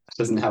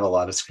doesn't have a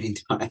lot of screen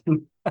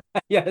time.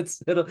 Yeah,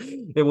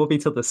 it won't be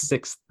till the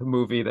 6th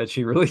movie that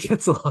she really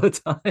gets a lot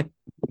of time.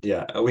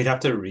 Yeah, we'd have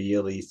to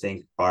really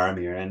think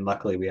Faramir, and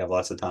luckily we have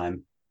lots of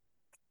time.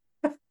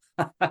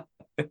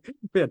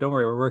 Yeah, don't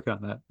worry, we're working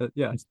on that. But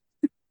yeah.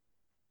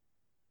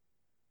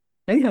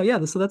 Anyhow,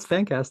 yeah, so that's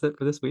Fancast it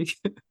for this week.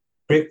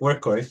 Great work,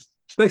 Corey.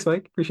 Thanks,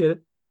 Mike. Appreciate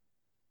it.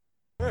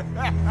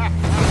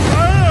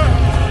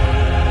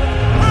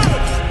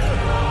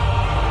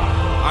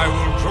 I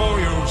will draw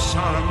you,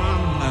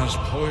 Saruman, as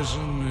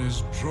poison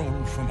is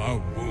drawn from a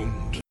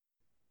wound.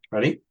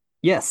 Ready?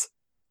 Yes.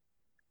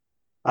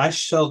 I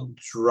shall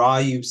draw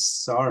you,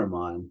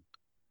 Saruman.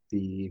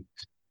 The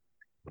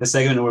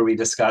segment where we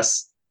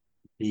discuss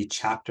the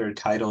chapter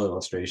title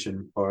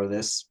illustration for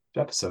this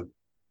episode.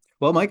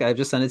 Well, Mike, I've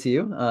just sent it to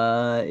you.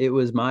 It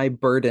was my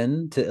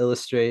burden to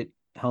illustrate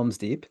Helm's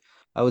Deep.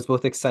 I was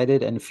both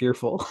excited and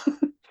fearful.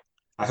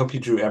 I hope you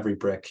drew every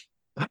brick.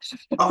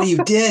 Oh,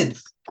 you did.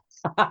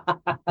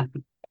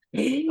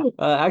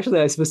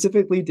 Actually, I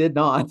specifically did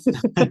not.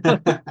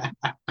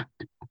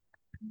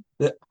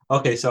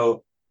 Okay,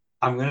 so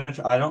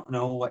I don't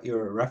know what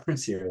your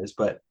reference here is,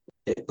 but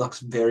it looks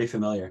very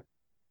familiar.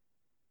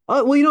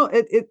 Well,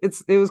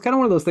 it was kind of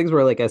one of those things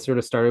where like I sort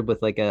of started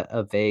with like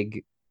a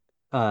vague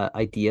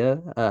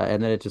idea,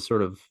 and then it just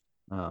sort of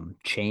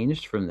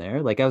changed from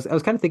there. Like I was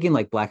kind of thinking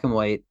like black and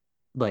white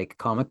like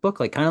comic book,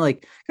 like kind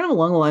of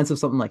along the lines of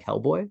something like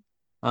Hellboy.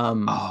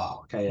 Um, Oh,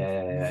 okay,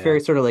 yeah. very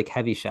sort of like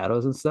heavy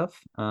shadows and stuff.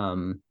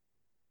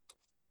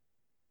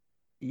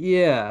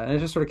 Yeah, and it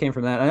just sort of came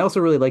from that. I also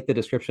really like the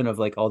description of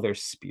like all their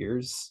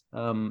spears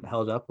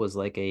held up was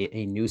like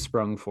a new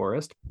sprung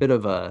forest. Bit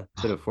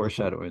of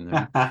foreshadowing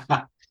there.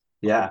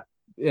 Yeah.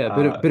 Yeah,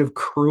 Uh, bit of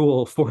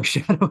cruel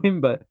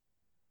foreshadowing, but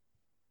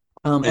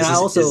and is I this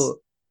also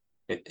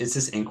is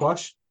this ink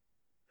wash?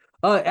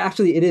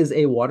 actually it is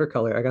a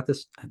watercolor. I got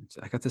this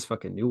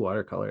fucking new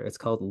watercolor. It's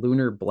called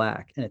Lunar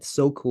Black and it's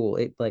so cool.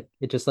 It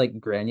just like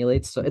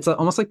granulates. So it's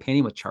almost like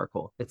painting with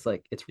charcoal. It's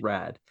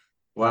rad.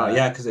 Wow, Uh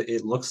yeah, because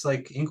it looks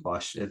like ink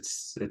wash.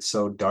 It's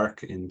so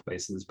dark in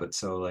places, but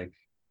so like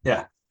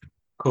yeah, yeah,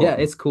 cool.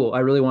 it's cool. I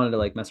really wanted to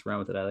like mess around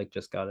with it. I like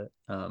just got it.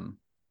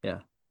 Yeah.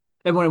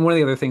 And one of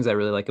the other things I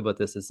really like about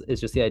this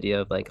is just the idea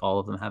of like all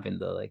of them having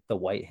the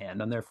white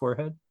hand on their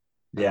forehead.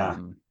 Yeah,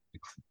 Um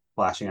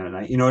flashing out at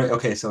night. You know what?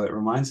 Okay, so it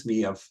reminds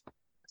me of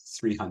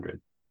 300,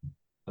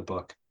 the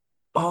book.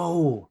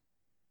 oh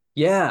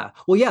yeah.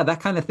 Well yeah, that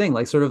kind of thing.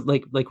 Like sort of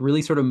like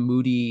really sort of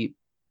moody,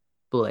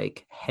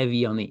 like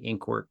heavy on the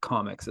inkwork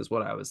comics is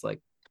what I was like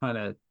kind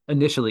of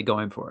initially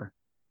going for.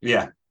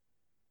 Yeah,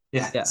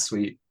 yeah, Yeah.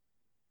 sweet,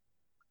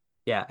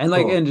 Yeah. And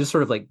like cool. and just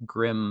sort of like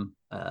grim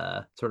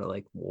sort of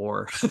like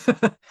war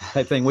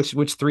type thing, which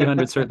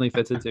 300 certainly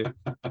fits into.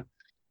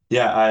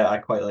 Yeah, I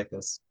quite like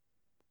this.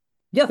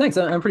 Yeah, thanks.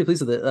 I'm pretty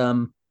pleased with it.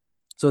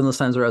 So in those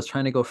times where I was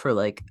trying to go for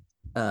like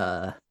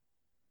uh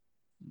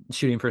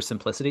shooting for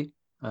simplicity,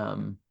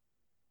 um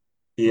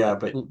Yeah,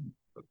 like but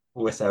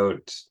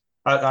without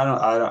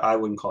I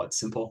wouldn't call it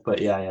simple, but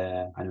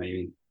yeah, I know what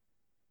you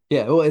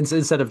yeah, well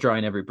instead of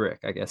drawing every brick,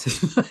 I guess.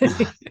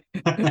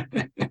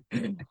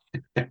 mean.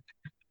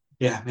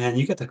 Yeah, man,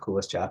 you get the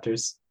coolest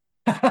chapters.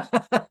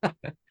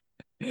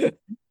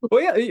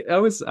 Well, yeah, I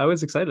was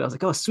excited. I was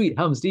like, oh sweet,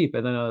 Helm's Deep,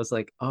 and then I was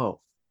like, oh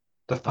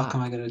The fuck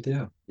am I fuck, gonna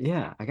do?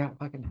 yeah, I got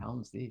fucking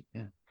Helm's Deep,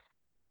 yeah,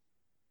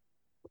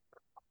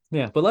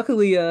 yeah. But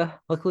luckily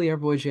our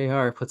boy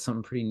JR put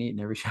something pretty neat in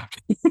every chapter.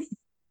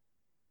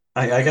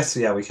 I guess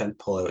yeah, we can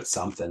pull out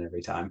something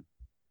every time.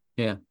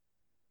 Yeah.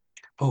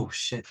 Oh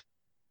shit.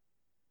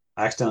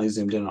 I accidentally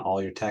zoomed in on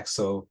all your text,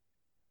 so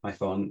my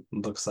phone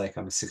looks like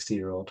I'm a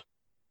 60-year-old.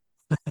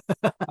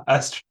 I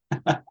was,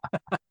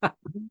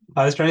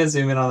 I was trying to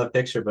zoom in on the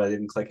picture, but I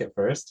didn't click it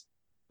first.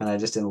 And I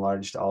just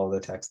enlarged all the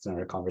text in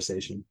our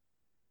conversation.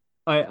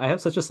 I have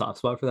such a soft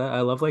spot for that.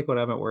 I love like when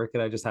I'm at work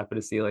and I just happen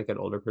to see like an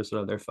older person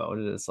on their phone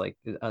and it's like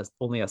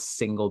only a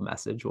single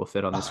message will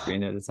fit on the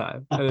screen at a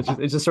time. And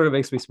it just sort of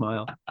makes me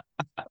smile.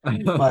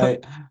 My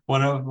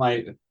one of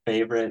my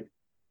favorite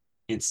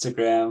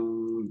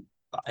Instagram,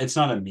 it's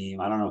not a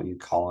meme, I don't know what you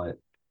call it,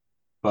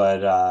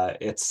 but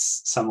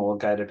it's some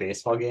old guy at a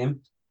baseball game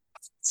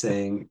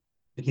saying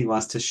he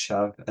wants to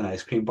shove an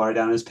ice cream bar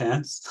down his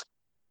pants,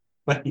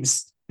 but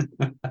he's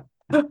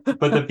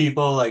but the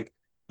people like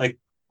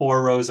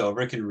 4 rows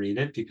over can read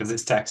it because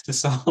his text is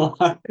so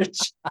large.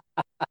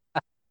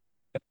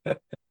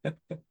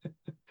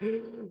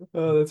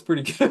 Oh, that's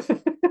pretty good.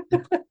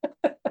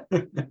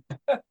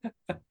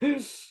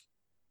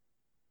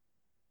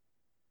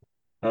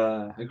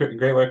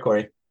 Great work,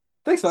 Corey.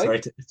 Thanks,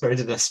 Mike. Sorry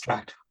to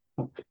distract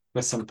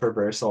with some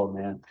perverse old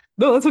man.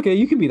 No, that's okay.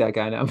 You can be that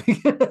guy now.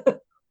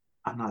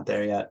 I'm not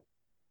there yet.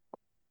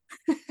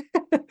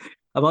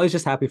 I'm always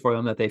just happy for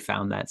them that they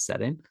found that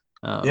setting.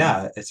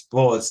 Yeah, it's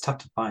tough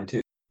to find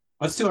too.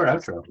 Let's do our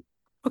outro.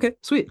 Okay,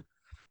 sweet.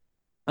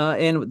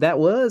 And that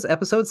was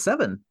episode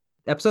 7,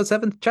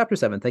 chapter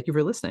 7. Thank you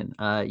for listening.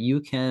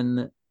 You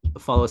can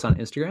follow us on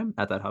Instagram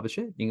at that hobbit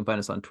shit. You can find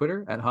us on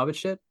Twitter at hobbit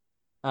shit.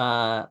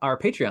 Our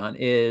Patreon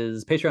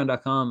is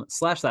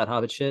patreon.com/that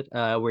hobbit shit,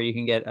 where you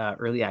can get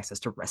early access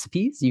to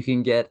recipes. You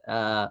can get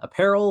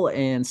apparel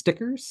and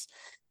stickers.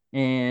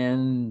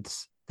 And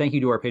thank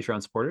you to our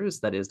Patreon supporters.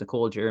 That is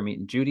Nicole, Jeremy,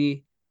 and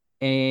Judy.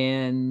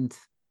 And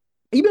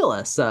email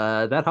us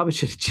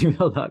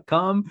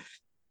thathobbitshit@gmail.com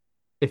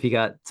if you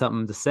got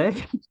something to say.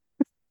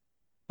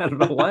 I don't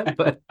know what,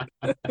 but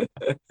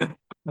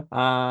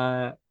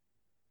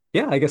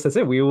yeah, I guess that's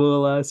it. We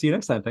will see you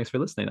next time. Thanks for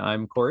listening.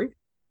 I'm Corey.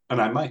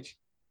 And I'm Mike.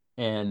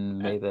 And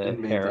may the And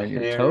may hair the on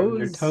your hair on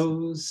your toes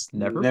toes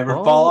never never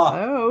fall fall off.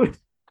 out.